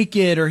going to make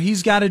it, or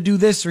he's got to do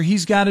this, or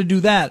he's got to do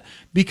that,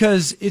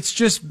 because it's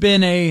just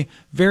been a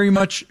very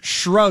much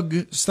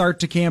shrug start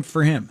to camp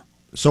for him.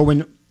 So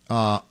when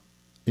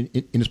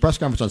in his press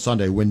conference on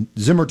Sunday, when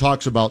Zimmer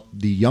talks about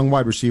the young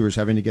wide receivers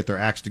having to get their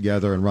acts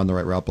together and run the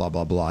right route, blah,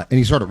 blah, blah, and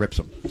he sort of rips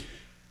them.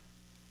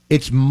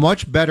 It's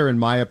much better, in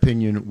my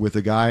opinion, with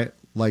a guy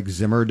like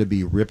Zimmer to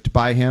be ripped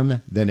by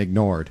him than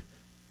ignored.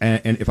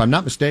 And if I'm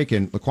not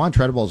mistaken, Laquan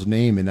Treadwell's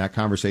name in that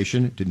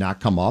conversation did not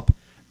come up.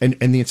 And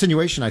the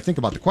insinuation, I think,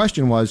 about the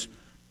question was,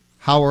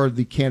 how are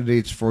the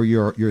candidates for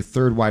your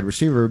third wide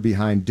receiver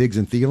behind Diggs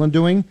and Thielen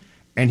doing?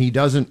 And he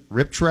doesn't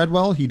rip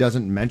Treadwell. He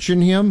doesn't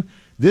mention him.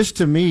 This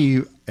to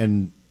me,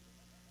 and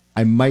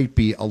I might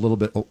be a little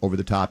bit over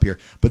the top here,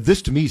 but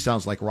this to me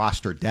sounds like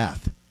roster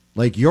death.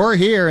 Like, you're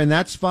here and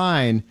that's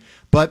fine.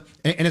 But,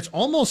 and it's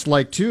almost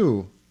like,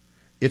 too,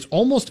 it's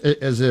almost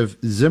as if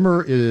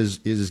Zimmer is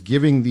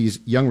giving these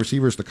young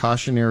receivers the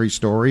cautionary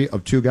story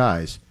of two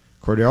guys,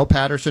 Cordero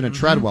Patterson and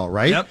Treadwell,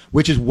 right? Yep.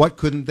 Which is, what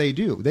couldn't they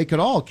do? They could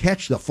all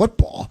catch the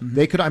football.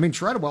 They could. I mean,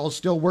 Treadwell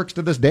still works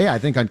to this day, I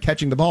think, on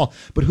catching the ball.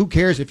 But who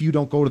cares if you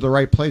don't go to the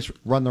right place,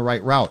 run the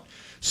right route?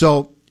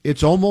 So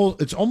it's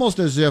almost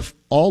as if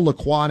all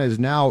Laquan is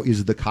now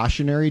is the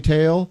cautionary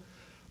tale.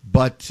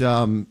 But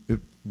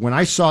when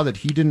I saw that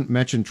he didn't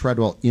mention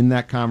Treadwell in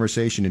that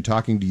conversation and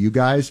talking to you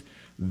guys,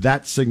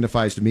 that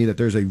signifies to me that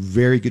there's a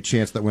very good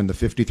chance that when the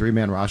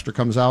 53-man roster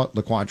comes out,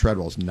 Laquan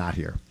Treadwell's not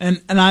here.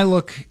 And I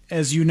look,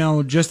 as you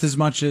know, just as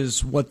much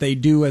as what they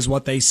do as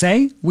what they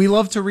say. We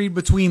love to read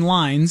between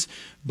lines,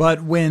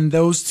 but when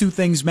those two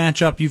things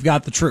match up, you've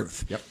got the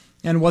truth. Yep.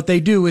 And what they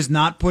do is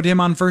not put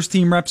him on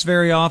first-team reps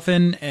very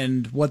often,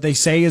 and what they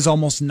say is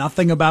almost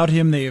nothing about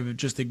him. They have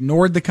just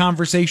ignored the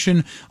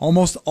conversation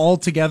almost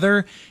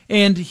altogether.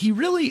 And he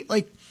really,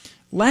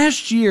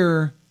 last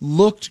year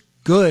looked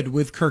good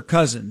with Kirk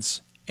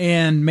Cousins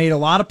and made a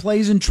lot of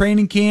plays in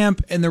training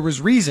camp, and there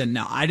was reason.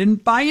 Now, I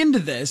didn't buy into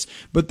this,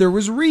 but there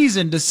was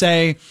reason to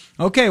say,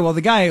 okay, well,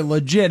 the guy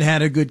legit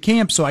had a good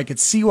camp, so I could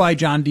see why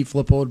John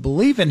DeFilippo would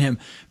believe in him.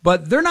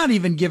 But they're not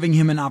even giving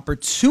him an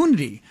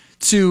opportunity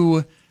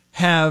to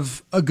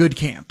have a good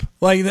camp.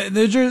 Like,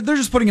 they're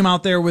just putting him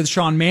out there with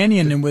Sean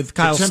Mannion and with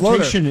Kyle Sloter. The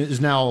temptation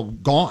is now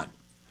gone.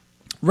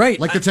 Right.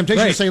 Like the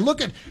temptation to say,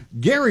 look at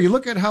Gary,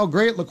 look at how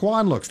great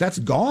Laquan looks. That's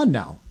gone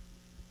now.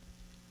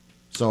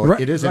 So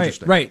it is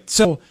interesting. Right.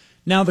 So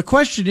now the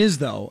question is,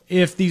 though,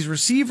 if these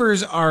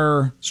receivers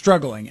are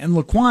struggling and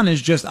Laquan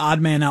is just odd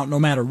man out no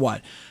matter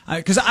what,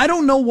 because I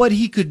don't know what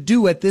he could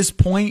do at this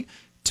point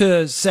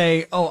to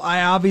say, oh,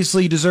 I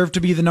obviously deserve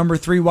to be the number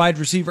 3 wide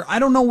receiver. I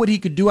don't know what he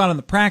could do out on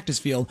the practice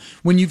field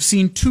when you've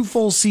seen 2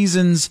 full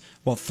seasons,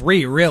 well,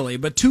 3 really,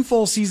 but 2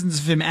 full seasons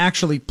of him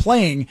actually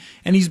playing,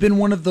 and he's been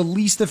one of the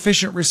least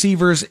efficient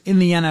receivers in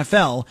the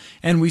NFL,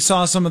 and we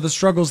saw some of the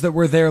struggles that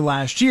were there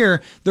last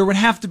year. There would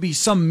have to be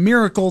some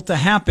miracle to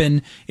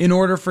happen in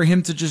order for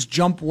him to just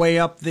jump way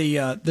up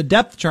the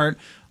depth chart.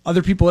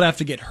 Other people would have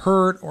to get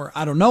hurt or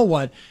I don't know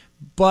what,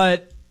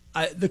 but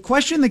the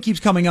question that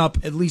keeps coming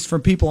up, at least from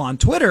people on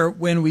Twitter,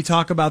 when we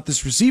talk about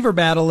this receiver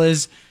battle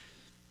is,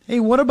 hey,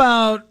 what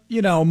about,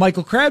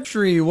 Michael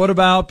Crabtree? What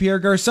about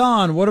Pierre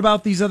Garçon? What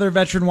about these other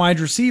veteran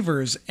wide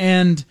receivers?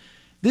 And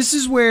this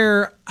is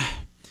where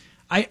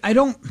I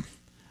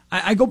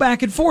go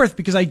back and forth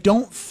because I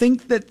don't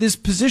think that this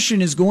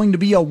position is going to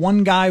be a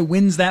one guy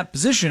wins that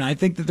position. I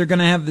think that they're going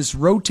to have this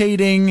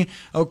rotating,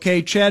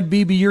 okay, Chad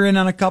Beebe, you're in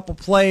on a couple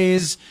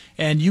plays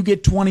and you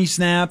get 20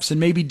 snaps, and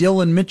maybe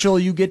Dylan Mitchell,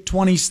 you get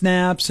 20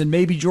 snaps, and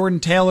maybe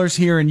Jordan Taylor's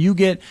here and you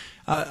get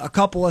a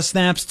couple of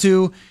snaps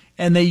too,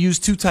 and they use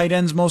 2 tight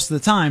ends most of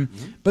the time.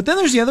 Mm-hmm. But then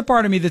there's the other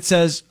part of me that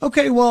says,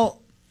 okay,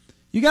 well,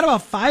 you got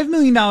about $5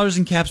 million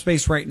in cap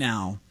space right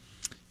now.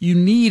 You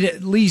need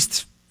at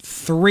least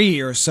 3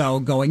 or so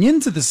going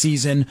into the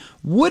season.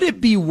 Would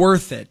it be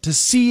worth it to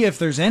see if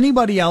there's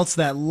anybody else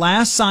that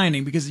last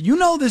signing? Because you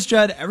know this,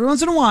 Judd, every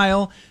once in a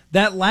while,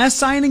 that last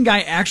signing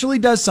guy actually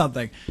does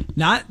something.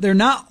 They're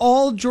not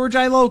all George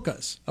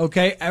Ilokas,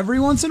 okay? Every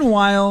once in a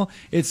while,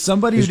 it's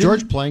somebody Is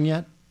George playing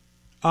yet?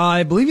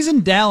 I believe he's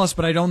in Dallas,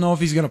 but I don't know if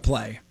he's going to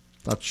play.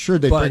 Thought sure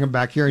they'd bring him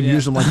back here and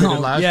use him like they did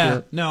last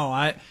year.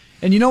 No,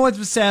 and you know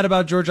what's sad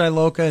about George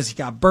Iloka is he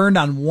got burned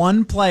on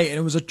one play, and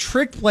it was a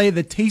trick play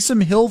that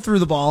Taysom Hill threw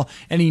the ball,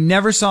 and he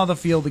never saw the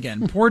field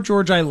again. Poor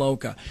George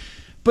Iloka.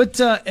 But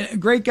a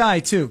great guy,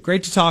 too.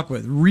 Great to talk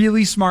with.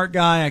 Really smart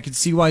guy. I could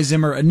see why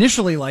Zimmer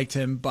initially liked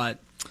him, but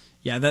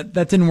yeah, that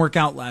didn't work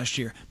out last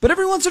year. But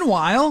every once in a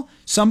while,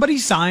 somebody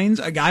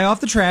signs a guy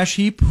off the trash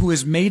heap who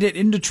has made it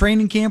into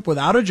training camp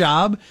without a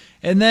job,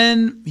 and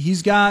then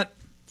he's got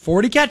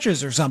 40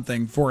 catches or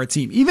something for a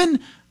team.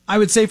 Even, I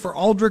would say, for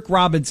Aldrick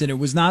Robinson, it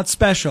was not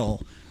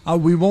special.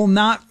 We will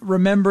not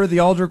remember the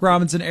Aldrick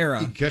Robinson era.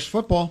 He catch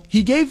football.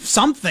 He gave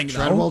something, though.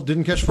 Treadwell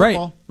didn't catch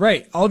football.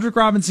 Right. Aldrick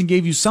Robinson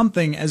gave you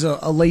something as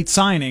a late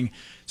signing.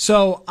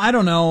 So, I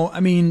don't know. I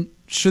mean,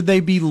 should they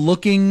be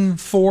looking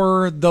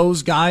for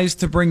those guys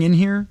to bring in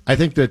here? I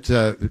think that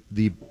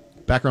the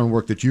background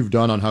work that you've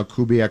done on how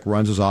Kubiak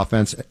runs his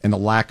offense and the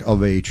lack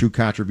of a true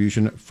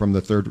contribution from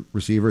the third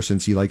receiver,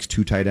 since he likes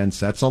 2 tight end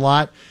sets a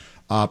lot,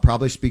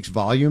 probably speaks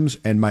volumes.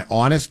 And my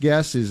honest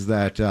guess is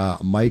that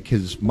Mike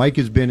has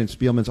been in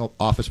Spielman's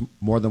office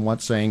more than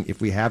once saying, if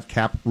we have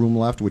cap room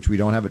left, which we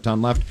don't have a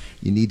ton left,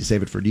 you need to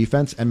save it for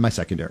defense and my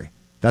secondary.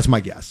 That's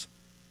my guess.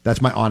 That's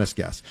my honest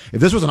guess.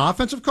 If this was an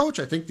offensive coach,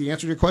 I think the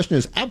answer to your question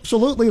is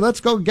absolutely. Let's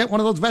go get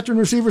one of those veteran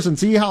receivers and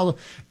see how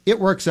it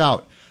works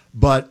out.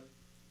 But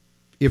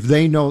if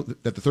they know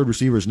that the third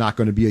receiver is not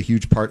going to be a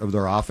huge part of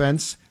their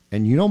offense,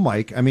 and you know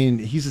Mike, I mean,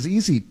 he's as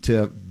easy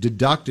to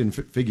deduct and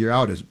figure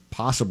out as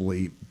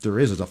possibly there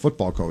is as a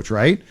football coach,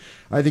 right?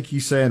 I think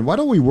he's saying, why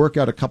don't we work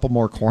out a couple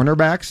more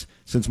cornerbacks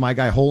since my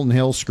guy Holton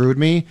Hill screwed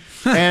me?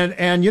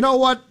 and you know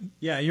what?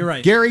 Yeah, you're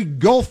right. Gary,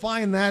 go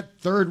find that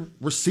third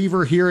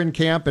receiver here in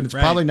camp, and it's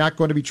probably not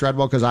going to be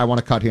Treadwell because I want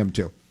to cut him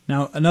too.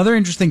 Now, another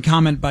interesting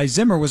comment by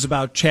Zimmer was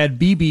about Chad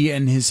Beebe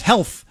and his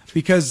health,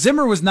 because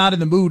Zimmer was not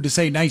in the mood to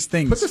say nice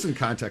things. Put this in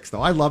context,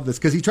 though. I love this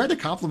because he tried to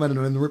compliment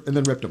him and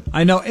then ripped him.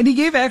 I know, and he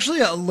gave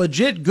actually a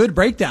legit good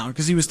breakdown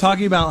because he was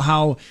talking about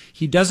how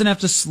he doesn't have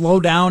to slow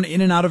down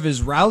in and out of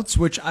his routes,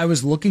 which I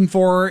was looking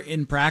for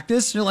in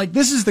practice. You're like,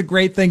 this is the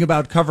great thing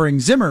about covering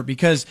Zimmer,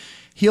 because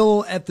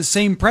he'll, at the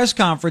same press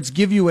conference,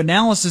 give you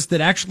analysis that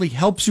actually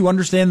helps you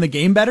understand the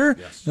game better.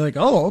 Yes. You're like,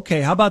 oh,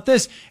 okay, how about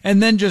this?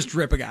 And then just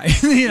rip a guy,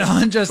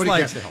 and just but like.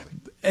 He can't stay healthy.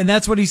 And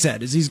that's what he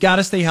said, is he's got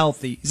to stay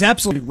healthy. He's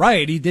absolutely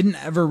right. He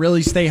didn't ever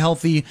really stay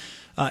healthy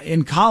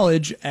in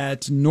college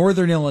at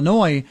Northern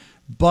Illinois,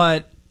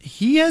 but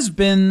he has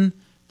been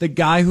the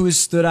guy who has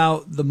stood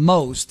out the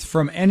most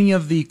from any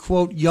of the,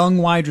 quote, young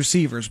wide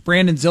receivers.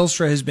 Brandon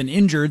Zylstra has been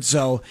injured,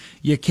 so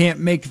you can't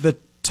make the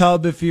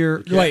tub if you're...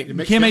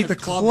 You can't make the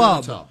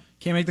club.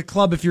 Can't make the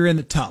club if you're in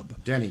the tub.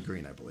 Denny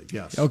Green, I believe,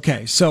 yes.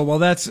 Okay, so, well,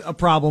 that's a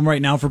problem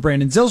right now for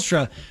Brandon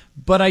Zylstra.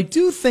 But I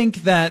do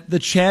think that the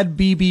Chad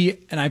Beebe,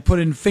 and I put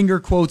in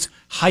finger quotes,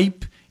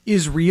 hype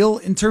is real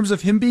in terms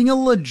of him being a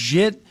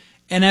legit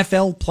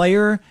NFL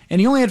player. And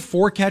he only had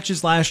 4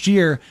 catches last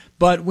year.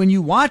 But when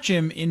you watch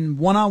him in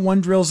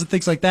one-on-one drills and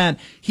things like that,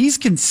 he's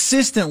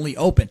consistently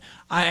open.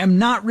 I am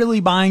not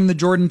really buying the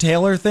Jordan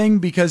Taylor thing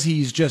because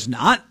he's just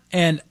not.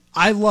 And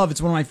I love,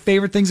 it's one of my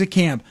favorite things at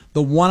camp,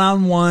 the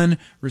one-on-one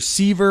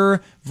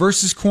receiver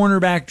versus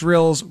cornerback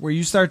drills where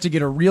you start to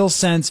get a real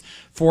sense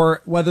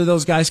for whether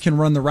those guys can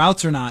run the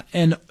routes or not.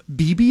 And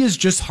BB is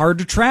just hard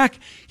to track.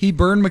 He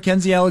burned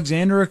Mackenzie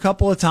Alexander a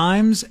couple of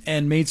times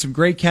and made some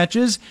great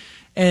catches.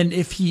 And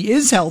if he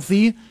is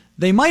healthy,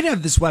 they might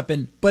have this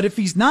weapon. But if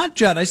he's not,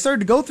 Judd, I started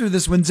to go through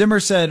this when Zimmer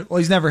said, well,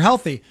 he's never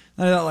healthy.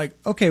 And I thought, like,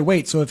 okay,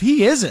 wait, so if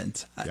he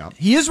isn't,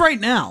 he is right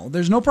now.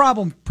 There's no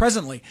problem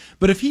presently.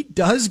 But if he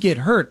does get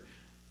hurt,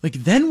 like,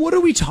 then what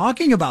are we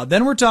talking about?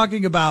 Then we're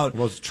talking about...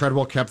 Was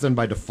Treadwell kept then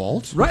by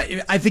default?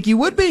 Right. I think he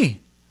would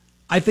be.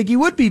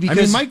 Because...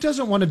 I mean, Mike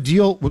doesn't want to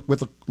deal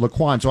with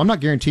Laquan, so I'm not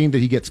guaranteeing that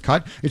he gets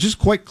cut. It's just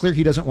quite clear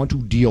he doesn't want to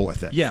deal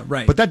with it. Yeah,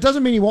 right. But that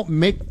doesn't mean he won't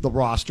make the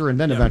roster and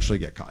then eventually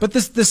get cut. But the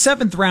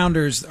 7th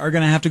rounders are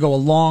going to have to go a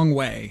long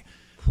way.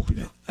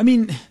 I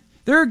mean...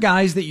 There are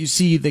guys that you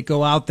see that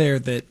go out there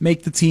that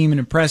make the team and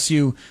impress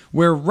you,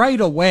 where right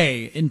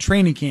away in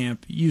training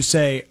camp you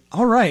say,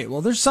 all right,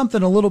 well, there's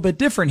something a little bit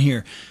different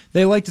here.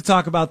 They like to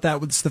talk about that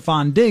with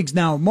Stephon Diggs.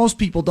 Now, most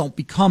people don't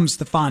become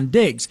Stephon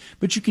Diggs,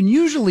 but you can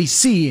usually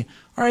see,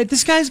 all right,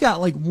 this guy's got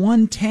like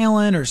one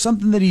talent or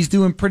something that he's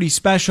doing pretty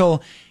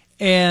special.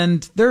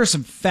 And there are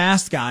some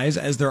fast guys,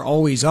 as there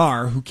always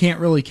are, who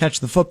can't really catch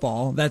the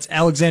football. That's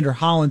Alexander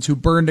Hollins, who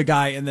burned a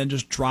guy and then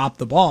just dropped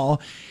the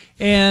ball.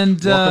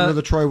 And welcome to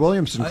the Troy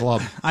Williamson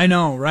club. I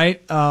know,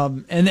 right?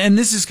 And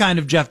this is kind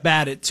of Jeff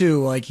Badditt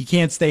too. Like, he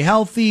can't stay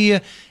healthy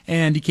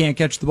and he can't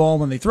catch the ball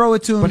when they throw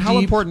it to him. But how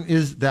deep. important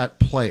is that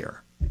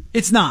player?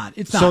 It's not.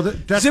 It's not. So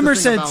that's Zimmer the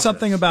thing said about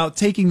something this. about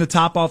taking the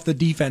top off the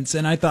defense,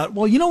 and I thought,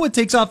 well, you know what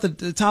takes off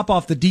the top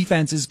off the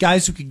defense is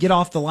guys who could get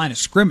off the line of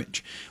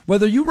scrimmage.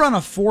 Whether you run a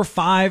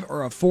 4-5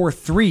 or a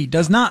 4-3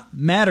 does not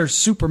matter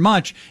super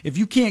much if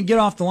you can't get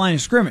off the line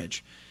of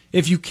scrimmage.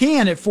 If you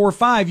can at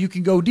 4-5, you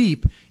can go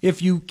deep.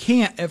 If you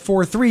can't at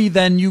 4-3,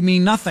 then you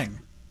mean nothing.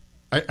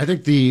 I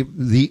think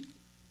the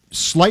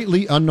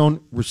slightly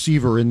unknown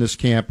receiver in this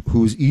camp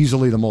who's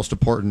easily the most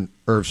important,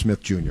 Irv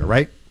Smith Jr.,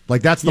 right?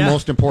 Like, that's the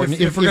most important.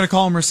 If we're going to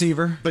call him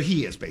receiver. But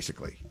he is,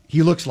 basically.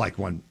 He looks like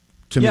one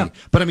to Yeah. me.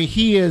 But, I mean,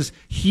 he is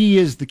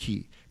the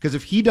key. Because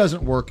if he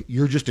doesn't work,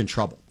 you're just in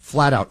trouble.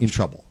 Flat out in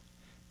trouble.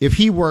 If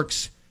he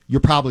works,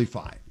 you're probably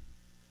fine.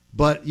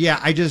 But, yeah,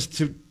 I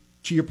just...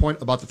 To your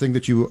point about the thing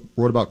that you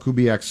wrote about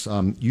Kubiak's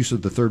use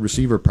of the third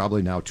receiver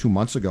probably now 2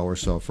 months ago or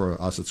so for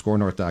us at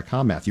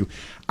ScoreNorth.com, Matthew.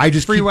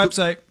 Free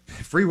website.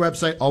 Free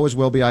website, always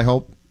will be, I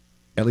hope,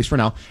 at least for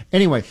now.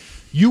 Anyway,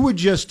 you would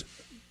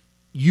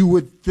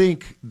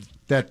think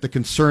that the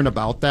concern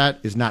about that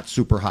is not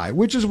super high,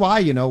 which is why,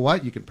 you know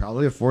what, you can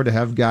probably afford to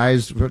have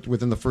guys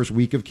within the first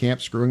week of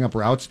camp screwing up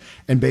routes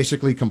and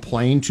basically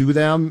complain to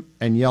them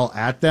and yell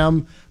at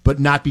them, but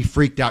not be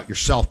freaked out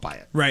yourself by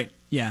it. Right.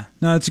 Yeah.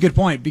 No, that's a good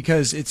point,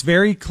 because it's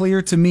very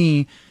clear to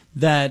me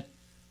that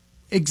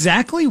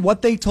exactly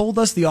what they told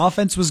us the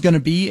offense was going to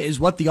be is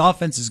what the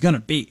offense is going to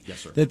be. Yes,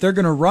 sir. That they're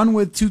going to run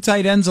with 2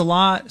 tight ends a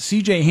lot.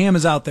 CJ Ham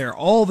is out there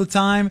all the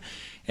time.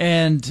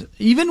 And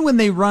even when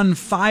they run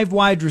 5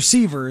 wide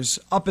receivers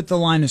up at the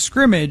line of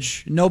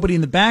scrimmage, nobody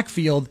in the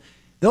backfield,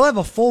 they'll have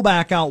a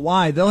fullback out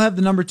wide. They'll have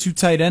the number 2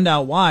 tight end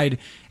out wide.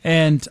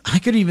 And I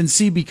could even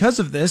see, because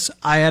of this,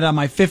 I had on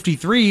my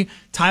 53,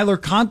 Tyler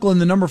Conklin,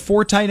 the number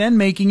 4 tight end,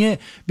 making it,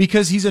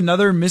 because he's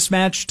another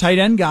mismatched tight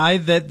end guy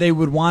that they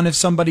would want if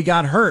somebody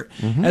got hurt,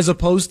 as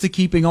opposed to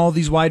keeping all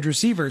these wide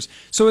receivers.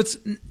 So it's,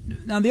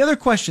 now the other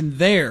question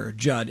there,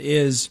 Judd,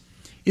 is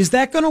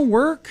that going to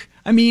work?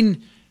 I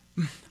mean,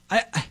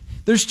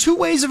 there's 2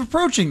 ways of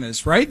approaching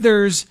this, right?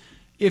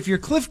 If you're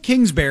Cliff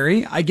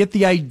Kingsbury, I get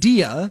the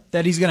idea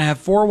that he's going to have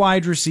 4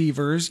 wide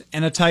receivers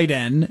and a tight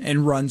end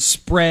and run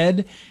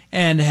spread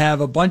and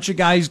have a bunch of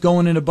guys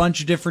going in a bunch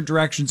of different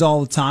directions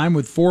all the time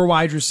with 4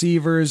 wide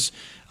receivers,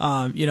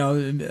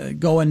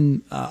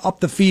 going up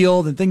the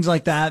field and things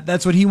like that.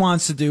 That's what he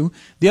wants to do.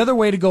 The other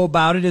way to go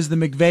about it is the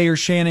McVay or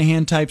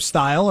Shanahan type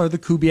style, or the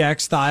Kubiak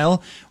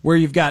style, where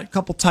you've got a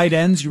couple tight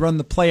ends, you run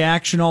the play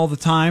action all the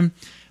time.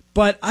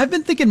 But I've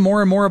been thinking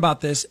more and more about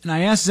this, and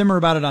I asked Zimmer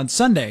about it on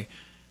Sunday.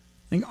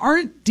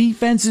 Aren't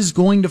defenses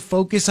going to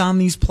focus on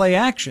these play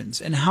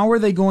actions, and how are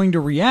they going to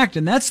react?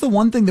 And that's the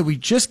one thing that we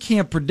just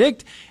can't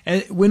predict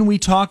when we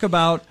talk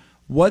about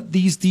what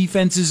these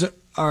defenses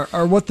are,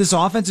 or what this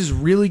offense is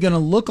really going to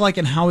look like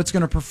and how it's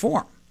going to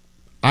perform.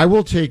 I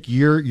will take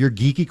your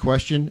geeky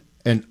question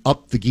and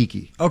up the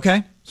geeky.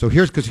 Okay. So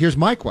here's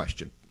my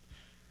question.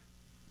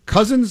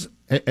 Cousins,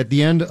 at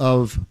the end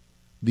of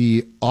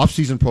the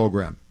offseason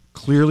program,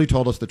 clearly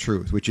told us the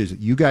truth, which is,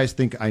 you guys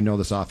think I know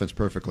this offense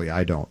perfectly.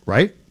 I don't,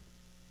 right?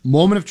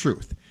 Moment of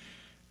truth.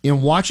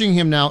 In watching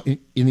him now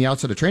in the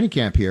outset of training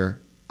camp here,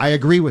 I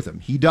agree with him.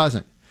 He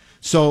doesn't.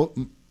 So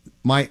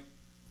my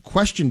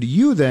question to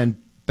you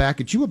then, back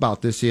at you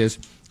about this, is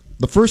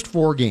the first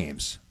 4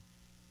 games,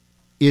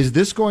 is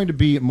this going to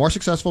be more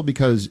successful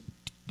because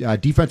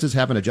defenses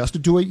haven't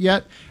adjusted to it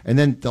yet, and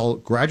then they'll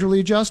gradually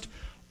adjust?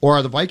 Or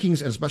are the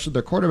Vikings, and especially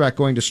their quarterback,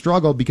 going to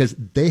struggle because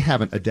they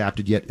haven't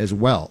adapted yet as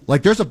well?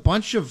 Like, there's a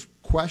bunch of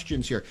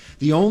questions here.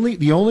 The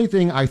only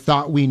thing I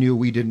thought we knew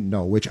we didn't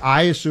know, which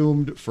I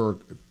assumed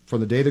from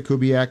the day that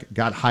Kubiak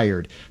got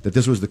hired, that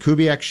this was the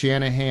Kubiak,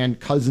 Shanahan,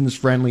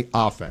 Cousins-friendly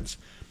offense.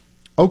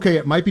 Okay,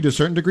 it might be to a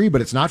certain degree,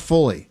 but it's not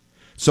fully.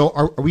 So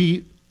are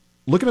we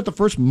looking at the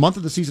first month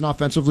of the season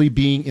offensively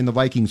being in the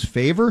Vikings'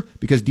 favor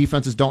because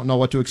defenses don't know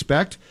what to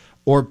expect?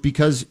 Or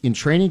because in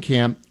training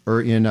camp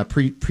or in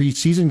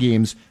preseason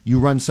games, you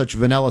run such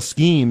vanilla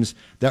schemes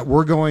that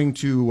we're going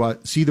to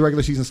see the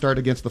regular season start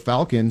against the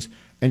Falcons,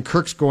 and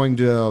Kirk's going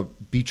to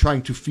be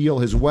trying to feel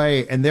his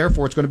way, and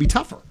therefore it's going to be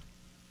tougher.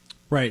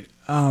 Right.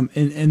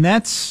 And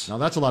that's... Now,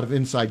 that's a lot of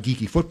inside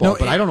geeky football,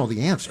 but I don't know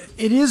the answer.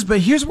 It is,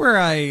 but here's where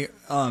I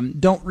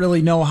don't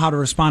really know how to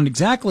respond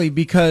exactly,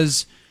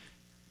 because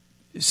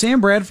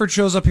Sam Bradford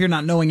shows up here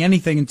not knowing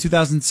anything in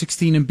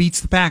 2016 and beats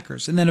the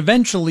Packers. And then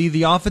eventually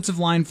the offensive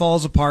line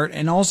falls apart,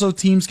 and also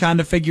teams kind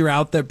of figure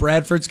out that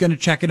Bradford's going to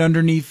check it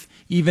underneath.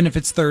 Even if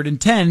it's 3rd and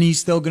 10, he's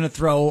still going to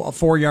throw a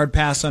 4-yard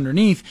pass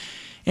underneath.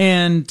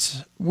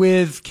 And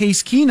with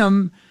Case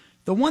Keenum,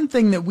 the one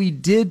thing that we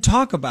did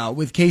talk about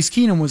with Case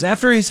Keenum was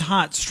after his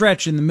hot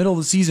stretch in the middle of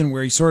the season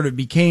where he sort of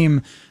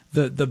became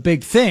the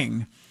big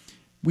thing,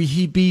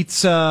 he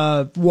beats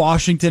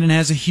Washington and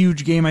has a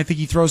huge game. I think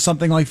he throws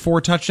something like 4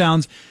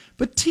 touchdowns.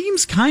 But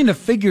teams kind of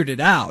figured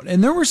it out.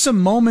 And there were some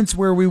moments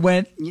where we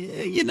went,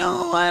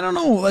 I don't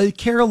know.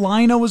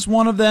 Carolina was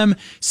one of them.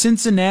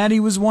 Cincinnati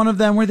was one of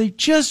them, where they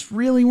just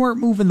really weren't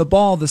moving the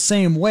ball the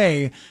same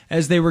way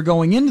as they were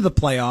going into the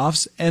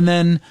playoffs. And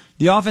then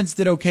the offense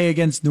did okay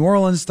against New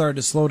Orleans, started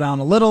to slow down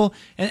a little.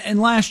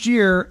 And last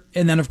year,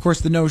 and then, of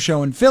course, the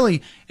no-show in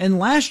Philly. And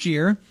last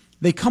year,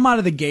 they come out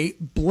of the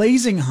gate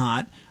blazing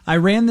hot. I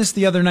ran this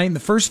the other night. In the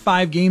first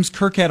 5 games,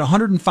 Kirk had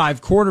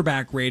 105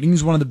 quarterback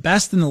ratings, one of the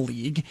best in the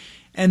league,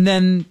 and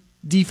then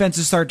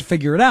defenses start to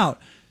figure it out.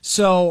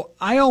 So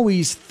I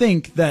always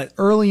think that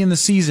early in the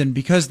season,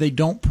 because they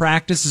don't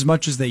practice as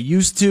much as they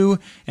used to,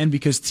 and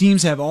because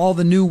teams have all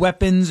the new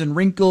weapons and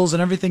wrinkles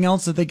and everything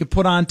else that they could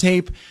put on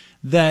tape,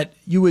 that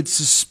you would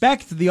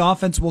suspect the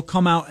offense will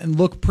come out and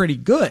look pretty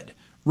good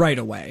right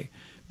away,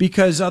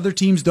 because other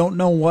teams don't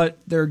know what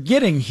they're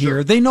getting here.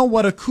 Sure. They know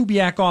what a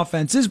Kubiak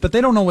offense is, but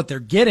they don't know what they're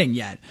getting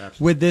yet.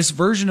 Absolutely. With this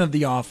version of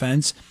the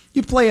offense.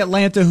 You play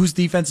Atlanta, whose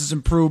defense has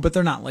improved, but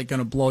they're not going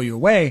to blow you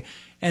away.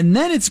 And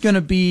then it's going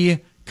to be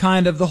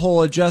kind of the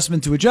whole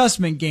adjustment to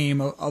adjustment game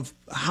of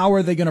how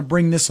are they going to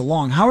bring this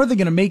along? How are they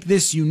going to make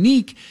this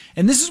unique?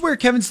 And this is where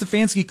Kevin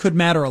Stefanski could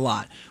matter a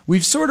lot.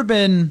 We've sort of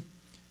been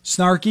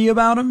snarky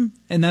about him,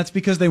 and that's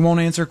because they won't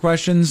answer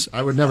questions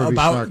I would never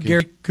about be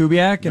Gary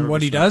Kubiak and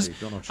what he does.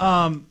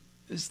 Don't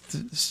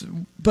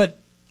but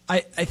I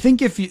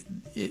think if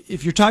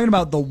you're talking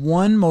about the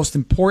one most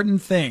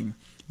important thing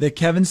that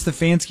Kevin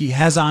Stefanski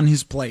has on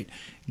his plate,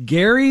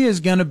 Gary is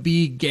going to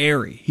be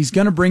Gary. He's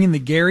going to bring in the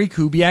Gary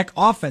Kubiak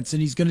offense,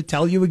 and he's going to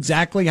tell you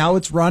exactly how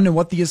it's run and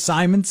what the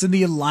assignments and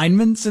the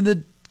alignments and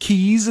the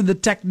keys and the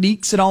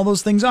techniques and all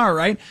those things are,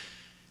 right?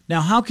 Now,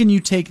 how can you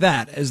take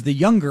that as the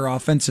younger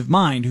offensive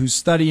mind who's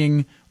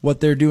studying what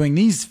they're doing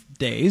these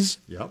days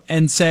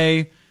and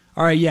say,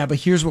 all right, yeah, but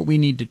here's what we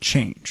need to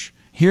change.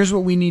 Here's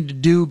what we need to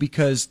do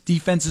because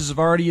defenses have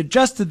already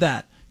adjusted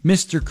that,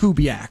 Mr.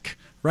 Kubiak,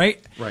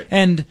 right? Right.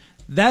 And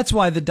that's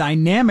why the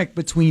dynamic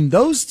between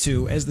those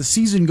two as the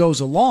season goes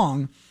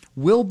along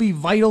will be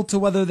vital to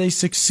whether they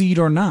succeed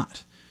or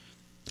not.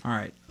 All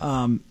right.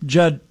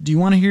 Judd, do you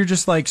want to hear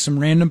just like some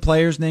random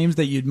players' names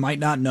that you might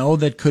not know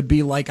that could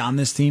be like on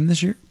this team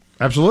this year?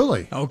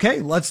 Absolutely.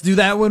 Okay, let's do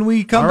that when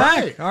we come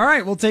back. All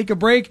right, we'll take a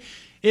break.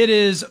 It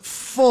is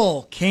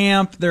full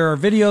camp. There are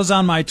videos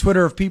on my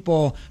Twitter of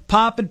people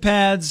popping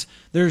pads.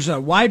 There's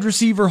a wide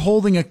receiver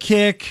holding a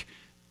kick.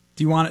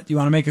 Do you want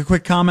to make a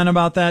quick comment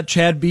about that?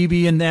 Chad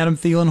Beebe and Adam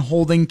Thielen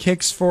holding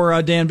kicks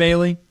for Dan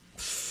Bailey?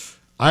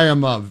 I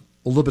am a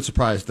little bit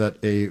surprised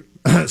that a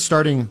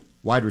starting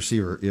wide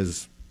receiver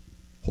is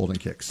holding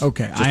kicks.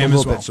 Okay, just I am a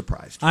little as well. bit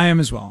surprised. I am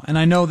as well. And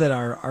I know that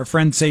our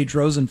friend Sage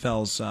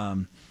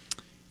Rosenfels,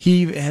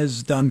 he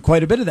has done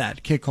quite a bit of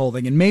that, kick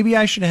holding. And maybe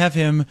I should have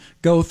him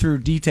go through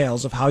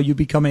details of how you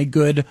become a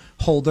good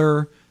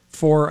holder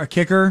for a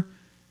kicker.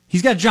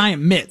 He's got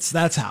giant mitts.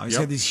 That's how. He's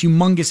got these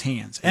humongous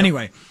hands. Yep.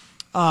 Anyway,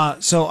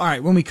 so, all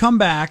right, when we come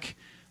back,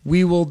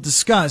 we will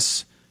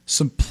discuss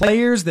some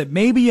players that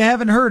maybe you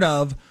haven't heard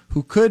of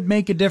who could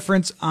make a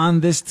difference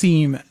on this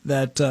team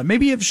that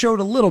maybe have showed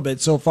a little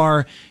bit so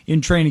far in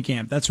training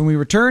camp. That's when we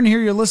return. Here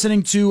you're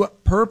listening to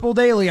Purple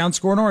Daily on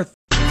Score North.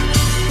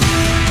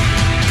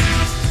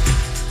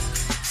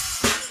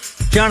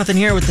 Jonathan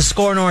here with the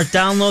Score North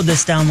download.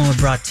 This download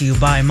brought to you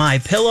by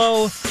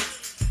MyPillow.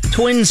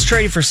 Twins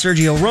traded for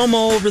Sergio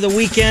Romo over the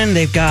weekend.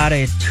 They've got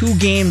a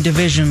 2-game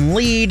division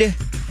lead.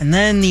 And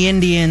then the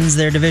Indians,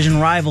 their division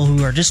rival,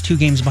 who are just 2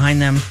 games behind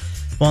them,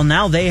 well,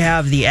 now they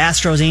have the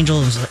Astros,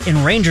 Angels,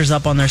 and Rangers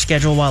up on their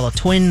schedule, while the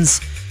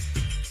Twins,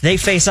 they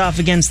face off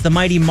against the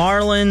mighty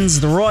Marlins,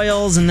 the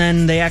Royals, and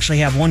then they actually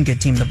have one good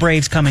team, the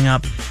Braves, coming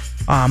up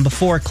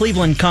before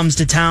Cleveland comes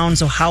to town.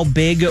 So how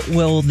big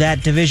will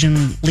that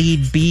division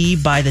lead be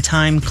by the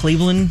time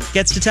Cleveland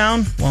gets to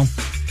town? Well,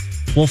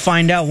 we'll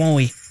find out, won't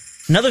we?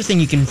 Another thing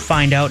you can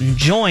find out and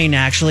join,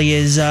 actually,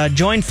 is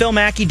join Phil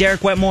Mackey,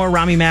 Derek Wetmore,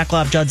 Rami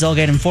Maklov, Judd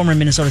Zulgad, and former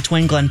Minnesota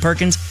Twin Glenn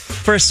Perkins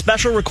for a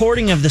special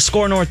recording of the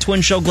Score North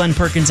Twin Show, Glenn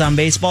Perkins on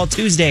Baseball,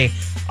 Tuesday,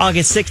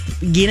 August 6th,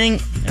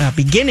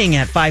 beginning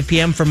at 5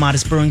 p.m. from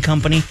Modest Brewing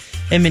Company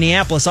in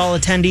Minneapolis. All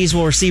attendees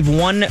will receive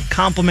 1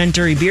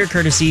 complimentary beer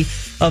courtesy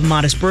of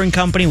Modest Brewing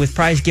Company with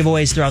prize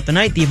giveaways throughout the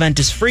night. The event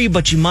is free,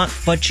 but you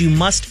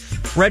must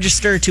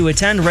register to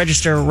attend.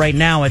 Register right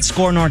now at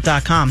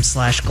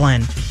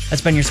scorenorth.com/Glenn.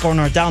 That's been your Score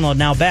North download.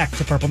 Now back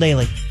to Purple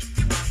Daily.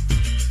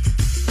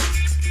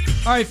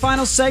 All right,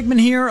 final segment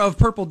here of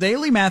Purple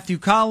Daily. Matthew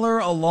Collar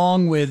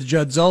along with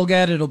Judd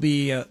Zulgad. It'll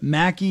be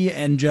Mackey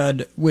and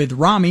Judd with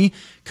Rami.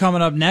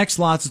 Coming up next,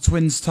 lots of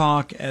Twins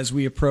talk as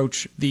we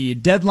approach the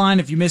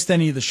deadline. If you missed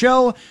any of the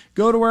show,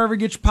 go to wherever you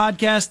get your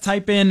podcast,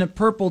 type in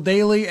Purple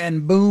Daily,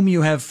 and boom,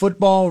 you have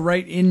football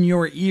right in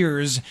your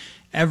ears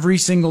every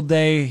single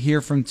day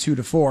here from 2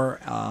 to 4.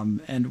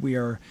 And we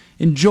are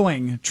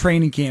enjoying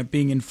training camp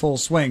being in full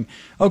swing.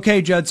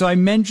 Okay, Judd, so I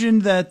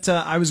mentioned that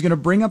I was going to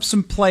bring up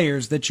some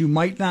players that you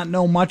might not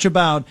know much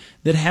about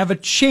that have a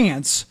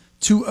chance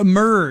to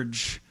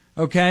emerge,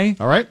 okay?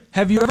 All right.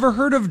 Have you ever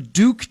heard of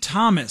Duke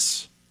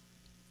Thomas?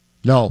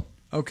 No.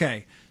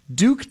 Okay.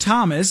 Duke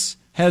Thomas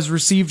has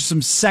received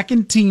some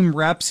second-team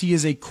reps. He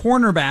is a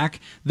cornerback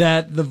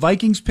that the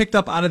Vikings picked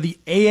up out of the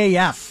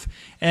AAF.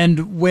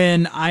 And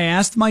when I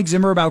asked Mike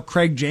Zimmer about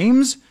Craig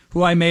James,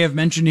 who I may have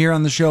mentioned here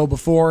on the show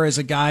before as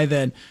a guy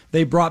that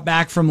they brought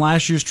back from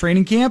last year's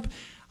training camp,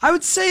 I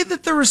would say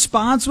that the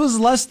response was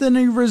less than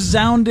a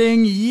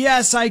resounding,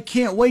 yes, I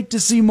can't wait to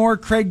see more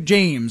Craig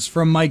James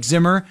from Mike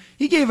Zimmer.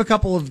 He gave a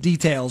couple of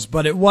details,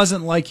 but it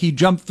wasn't like he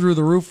jumped through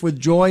the roof with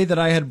joy that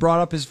I had brought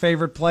up his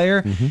favorite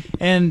player. Mm-hmm.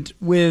 And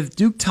with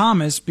Duke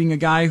Thomas being a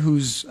guy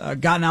who's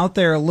gotten out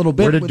there a little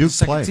bit with the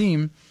second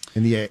team.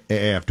 In the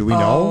AAF, do we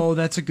know? Oh,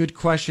 that's a good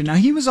question. Now,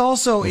 he was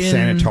also in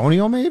San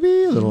Antonio, maybe?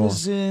 He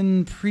was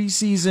in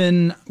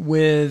preseason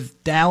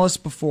with Dallas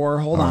before.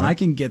 Hold on, I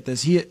can get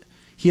this. He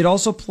had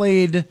also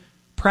played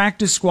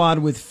practice squad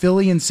with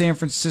Philly and San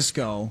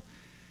Francisco.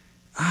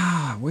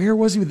 Where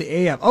was he with the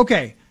AAF?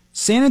 Okay,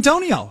 San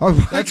Antonio. Oh,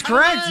 that's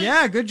correct.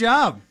 Yeah, good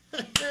job.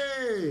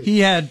 Hey. He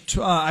had,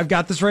 I've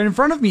got this right in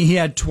front of me. He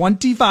had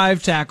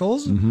 25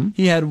 tackles. Mm-hmm.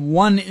 He had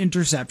 1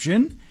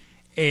 interception.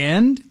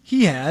 And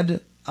he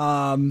had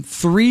 3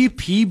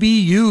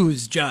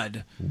 PBUs,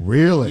 Judd.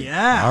 Really?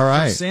 Yeah. All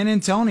right. San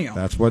Antonio.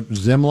 That's what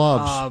Zim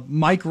loves.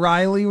 Mike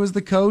Riley was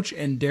the coach,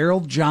 and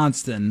Daryl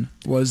Johnston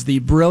was the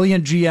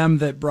brilliant GM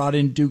that brought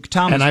in Duke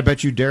Thomas. And I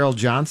bet you Daryl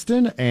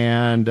Johnston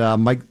and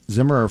Mike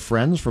Zimmer are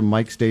friends from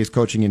Mike's days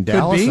coaching in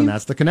Dallas, and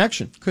that's the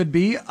connection. Could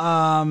be.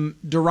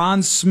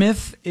 Duron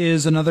Smith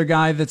is another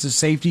guy that's a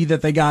safety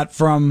that they got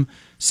from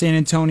San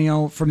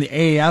Antonio from the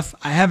AAF.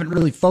 I haven't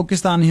really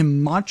focused on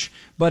him much,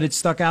 but it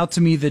stuck out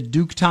to me that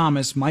Duke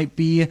Thomas might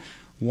be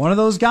one of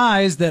those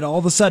guys that all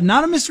of a sudden,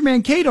 not a Mr.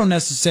 Mankato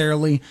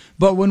necessarily,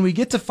 but when we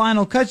get to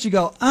final cuts, you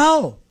go,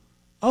 oh,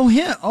 Oh,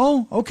 him.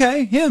 Oh,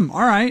 okay. Him.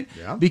 All right.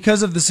 Yeah.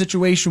 Because of the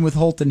situation with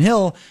Holton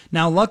Hill.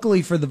 Now,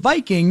 luckily for the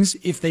Vikings,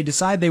 if they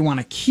decide they want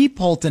to keep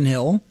Holton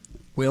Hill,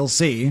 we'll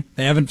see.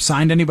 They haven't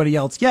signed anybody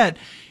else yet.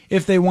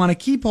 If they want to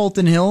keep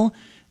Holton Hill,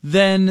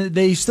 then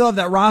they still have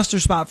that roster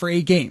spot for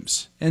 8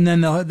 games. And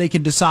then they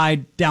can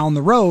decide down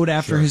the road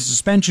after his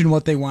suspension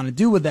what they want to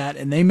do with that,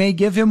 and they may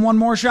give him one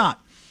more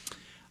shot.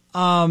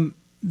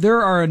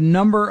 There are a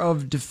number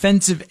of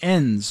defensive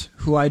ends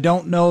who I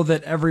don't know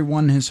that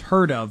everyone has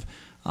heard of,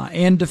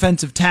 and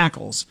defensive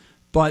tackles.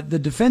 But the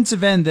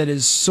defensive end that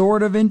is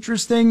sort of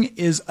interesting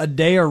is Ade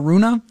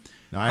Aruna.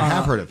 Now, I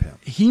have heard of him.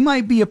 He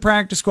might be a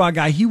practice squad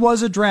guy. He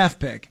was a draft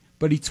pick,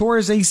 but he tore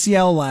his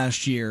ACL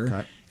last year,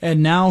 Okay.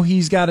 and now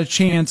he's got a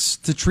chance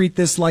to treat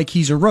this like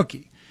he's a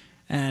rookie.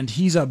 And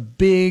he's a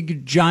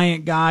big,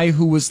 giant guy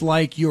who was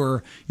like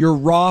your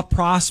raw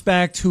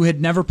prospect who had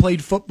never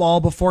played football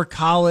before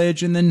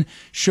college and then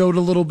showed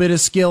a little bit of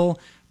skill.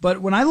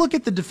 But when I look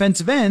at the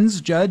defensive ends,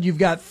 Judd, you've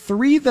got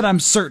 3 that I'm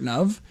certain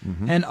of,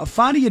 and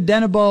Afadi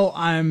Adenabo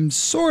I'm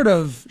sort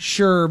of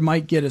sure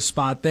might get a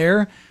spot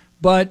there,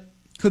 but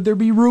could there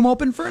be room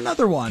open for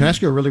another one? Can I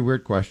ask you a really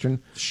weird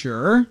question?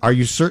 Sure. Are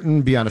you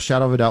certain, beyond a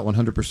shadow of a doubt,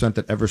 100%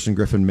 that Everson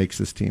Griffin makes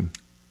this team?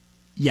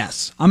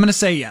 Yes. I'm going to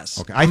say yes.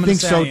 Okay, I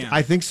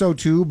think so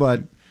too,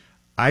 but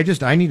I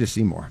need to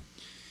see more.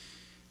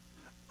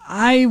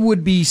 I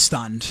would be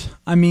stunned.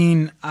 I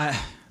mean,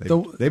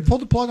 They've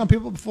pulled the plug on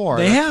people before.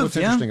 They That's have. what's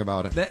interesting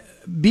about it.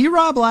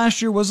 B-Rob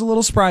last year was a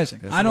little surprising.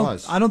 Yes, I it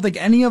was. don't think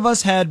any of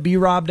us had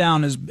B-Rob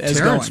down as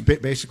Terrence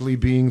going. basically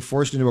being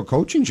forced into a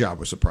coaching job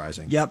was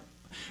surprising. Yep.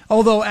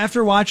 Although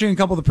after watching a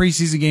couple of the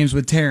preseason games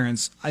with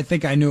Terrence, I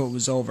think I knew it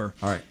was over.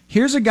 All right.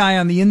 Here's a guy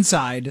on the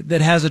inside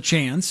that has a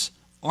chance.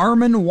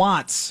 Armin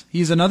Watts.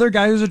 He's another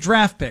guy who's a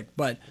draft pick,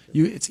 but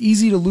it's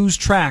easy to lose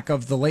track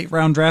of the late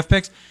round draft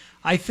picks.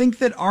 I think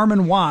that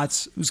Armin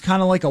Watts, who's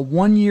kind of like a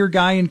 1-year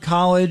guy in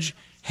college,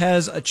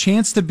 has a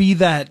chance to be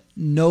that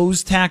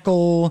nose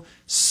tackle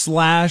 /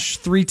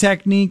 3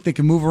 technique that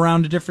can move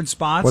around to different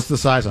spots. What's the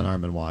size on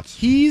Armin Watts?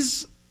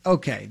 He's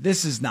okay.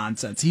 This is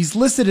nonsense. He's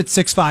listed at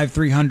 6'5",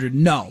 300.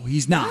 No,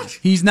 he's not. What?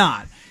 He's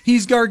not.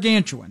 He's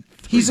gargantuan.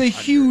 He's a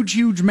huge,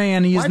 huge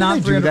man. He is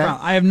not 300 pounds.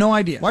 I have no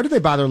idea. Why do they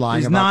bother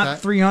lying He's about not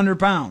that? 300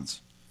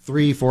 pounds.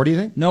 340, you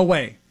think? No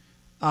way.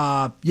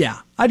 Yeah.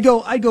 I'd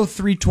go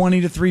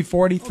 320 to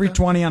 340. Okay.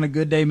 320 on a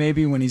good day,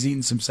 maybe, when he's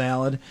eating some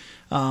salad.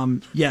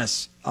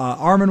 Yes.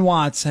 Armin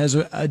Watts has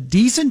a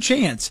decent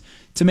chance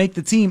to make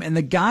the team. And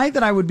the guy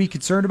that I would be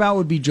concerned about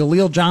would be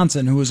Jaleel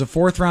Johnson, who was a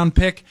 4th-round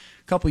pick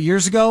a couple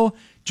years ago.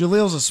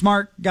 Jaleel's a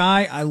smart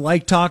guy. I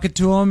like talking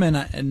to him,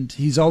 and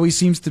he's always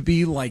seems to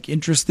be like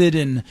interested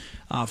in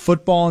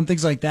football and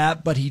things like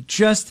that. But he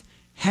just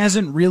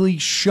hasn't really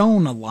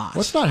shown a lot.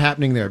 What's not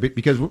happening there?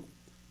 Because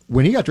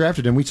when he got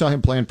drafted, and we saw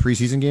him playing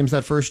preseason games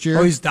that first year.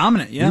 Oh, he's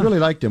dominant. Yeah, we really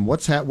liked him.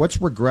 What's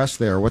regressed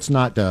there? What's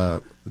not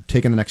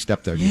taking the next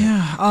step there?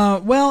 Yeah.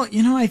 Well,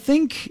 I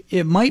think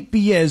it might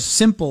be as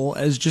simple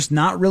as just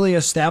not really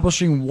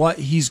establishing what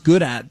he's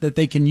good at that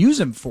they can use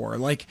him for.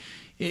 Like,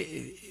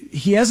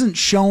 he hasn't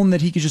shown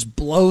that he could just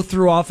blow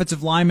through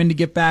offensive linemen to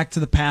get back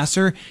to the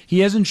passer. He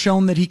hasn't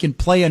shown that he can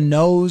play a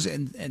nose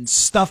and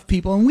stuff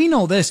people. And we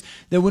know this,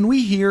 that when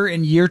we hear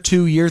in year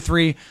 2, year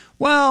 3,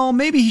 well,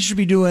 maybe he should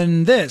be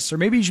doing this or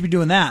maybe he should be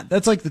doing that.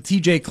 That's like the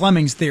TJ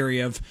Clemmings theory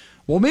of,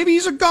 well, maybe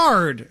he's a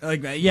guard.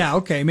 Like, yeah,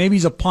 okay, maybe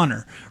he's a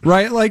punter,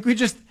 right? Like, we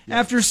just,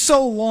 after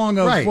so long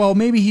of, right. Well,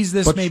 maybe he's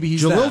this, but maybe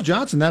he's Jaleel that.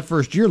 Johnson that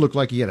first year looked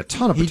like he had a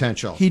ton of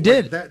potential. He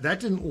did. Like, that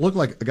didn't look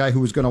like a guy who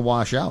was going to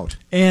wash out.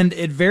 And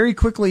it very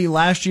quickly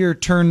last year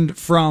turned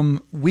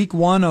from week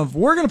 1 of,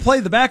 we're going to play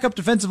the backup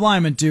defensive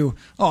lineman to,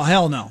 oh,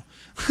 hell no.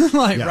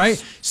 Like, yes.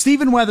 Right?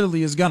 Stephen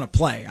Weatherly is going to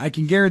play. I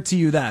can guarantee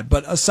you that.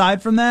 But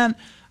aside from that,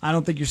 I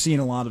don't think you're seeing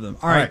a lot of them.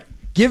 All right.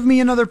 Give me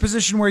another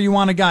position where you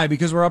want a guy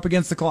because we're up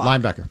against the clock.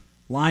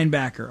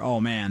 Linebacker. Oh,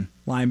 man.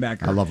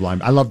 Linebacker.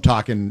 I love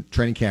talking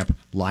training camp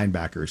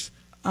linebackers.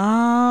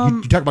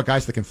 You talk about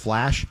guys that can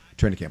flash.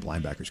 Training camp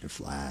linebackers can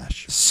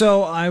flash.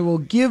 So I will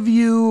give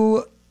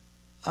you,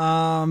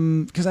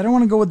 because I don't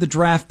want to go with the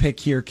draft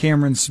pick here,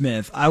 Cameron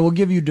Smith. I will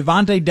give you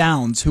Devontae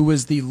Downs, who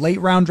was the late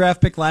round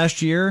draft pick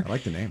last year. I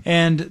like the name.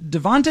 And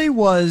Devontae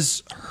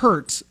was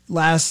hurt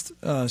last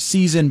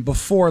season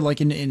before,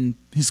 like in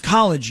his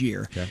college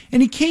year. Okay.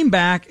 And he came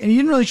back, and he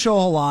didn't really show a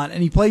whole lot,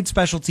 and he played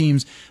special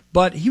teams.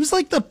 But he was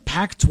like the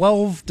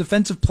Pac-12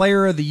 Defensive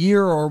Player of the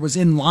Year, or was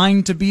in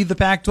line to be the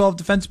Pac-12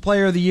 Defensive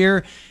Player of the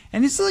Year.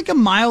 And he's like a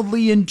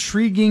mildly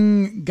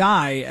intriguing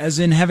guy, as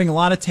in having a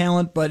lot of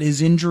talent, but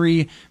his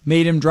injury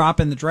made him drop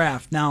in the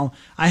draft. Now,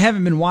 I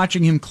haven't been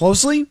watching him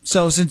closely,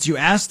 so since you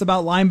asked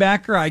about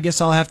linebacker, I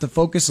guess I'll have to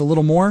focus a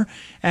little more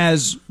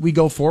as we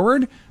go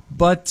forward.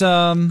 But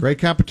great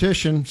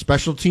competition.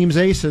 Special teams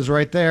aces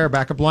right there.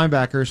 Backup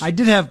linebackers. I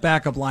did have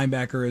backup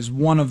linebacker as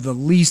one of the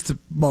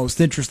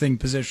most interesting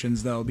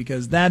positions, though,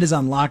 because that is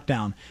on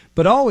lockdown.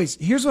 But always,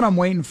 here's what I'm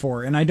waiting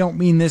for, and I don't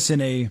mean this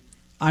in a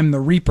I'm the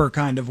Reaper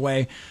kind of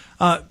way,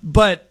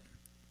 but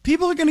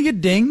people are going to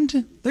get dinged.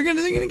 They're going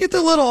to get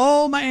the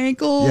little, my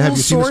ankle. Yeah, have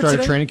you seen the sore start of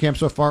today? training camp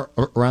so far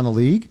around the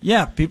league?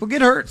 Yeah, people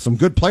get hurt. Some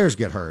good players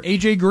get hurt.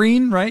 AJ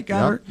Green, right?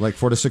 Got hurt. Like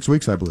 4 to 6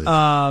 weeks, I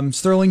believe.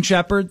 Sterling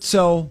Shepard.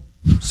 So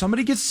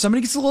somebody gets a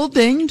little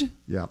dinged.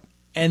 Yeah.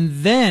 And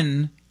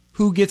then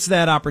who gets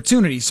that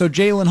opportunity? So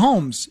Jalen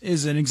Holmes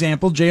is an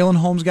example. Jalen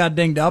Holmes got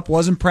dinged up,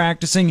 wasn't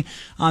practicing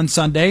on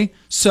Sunday.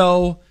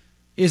 So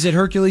is it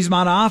Hercules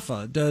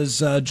Mataafa?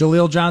 Does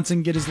Jaleel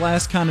Johnson get his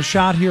last kind of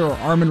shot here, or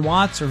Armin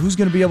Watts, or who's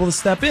going to be able to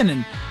step in?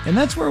 And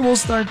that's where we'll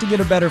start to get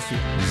a better feel.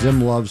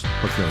 Zim loves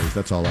Hercules.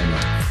 That's all I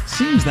know.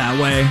 Seems that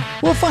way.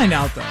 We'll find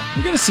out, though.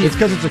 We're going to see. It's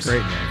because it's a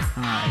great name.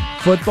 All right.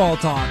 Football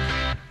talk.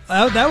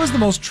 That was the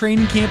most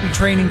training camp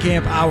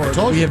hour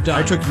that we have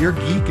done. I took your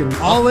geek and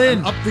all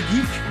in. Up the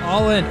geek.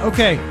 All in.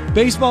 Okay,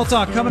 baseball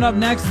talk coming up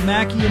next.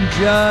 Mackie and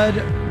Judd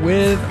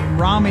with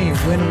Rami.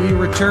 When we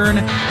return,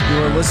 you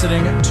are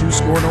listening to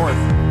Score North.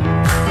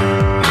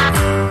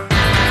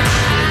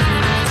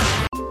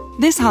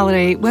 This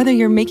holiday, whether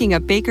you're making a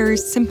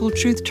Baker's Simple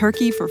Truth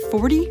turkey for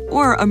 40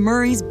 or a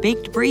Murray's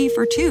Baked Brie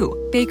for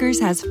 2, Baker's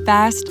has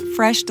fast,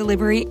 fresh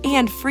delivery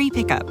and free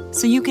pickup,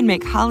 so you can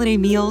make holiday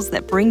meals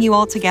that bring you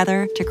all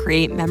together to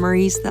create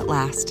memories that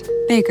last.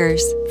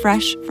 Baker's,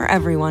 fresh for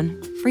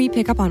everyone. Free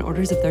pickup on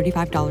orders of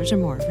 $35 or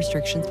more.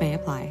 Restrictions may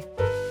apply.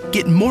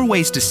 Get more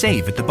ways to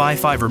save at the Buy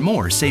 5 or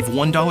More Save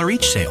 $1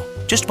 each sale.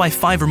 Just buy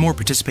 5 or more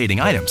participating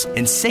items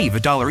and save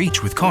 $1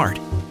 each with card.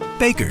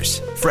 Baker's,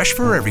 fresh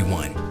for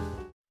everyone.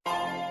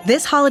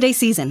 This holiday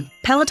season,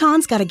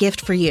 Peloton's got a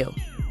gift for you.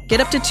 Get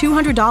up to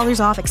 $200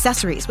 off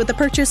accessories with the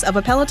purchase of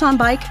a Peloton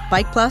bike,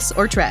 Bike Plus,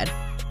 or Tread.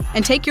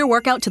 And take your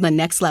workout to the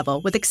next level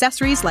with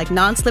accessories like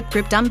non-slip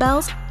grip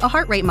dumbbells, a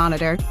heart rate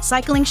monitor,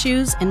 cycling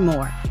shoes, and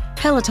more.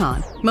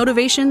 Peloton,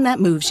 motivation that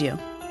moves you.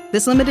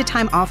 This limited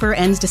time offer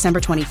ends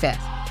December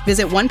 25th.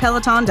 Visit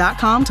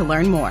onepeloton.com to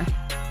learn more.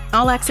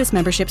 All access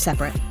membership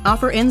separate.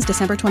 Offer ends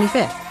December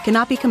 25th.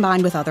 Cannot be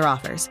combined with other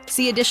offers.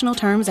 See additional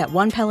terms at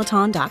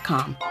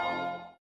onepeloton.com.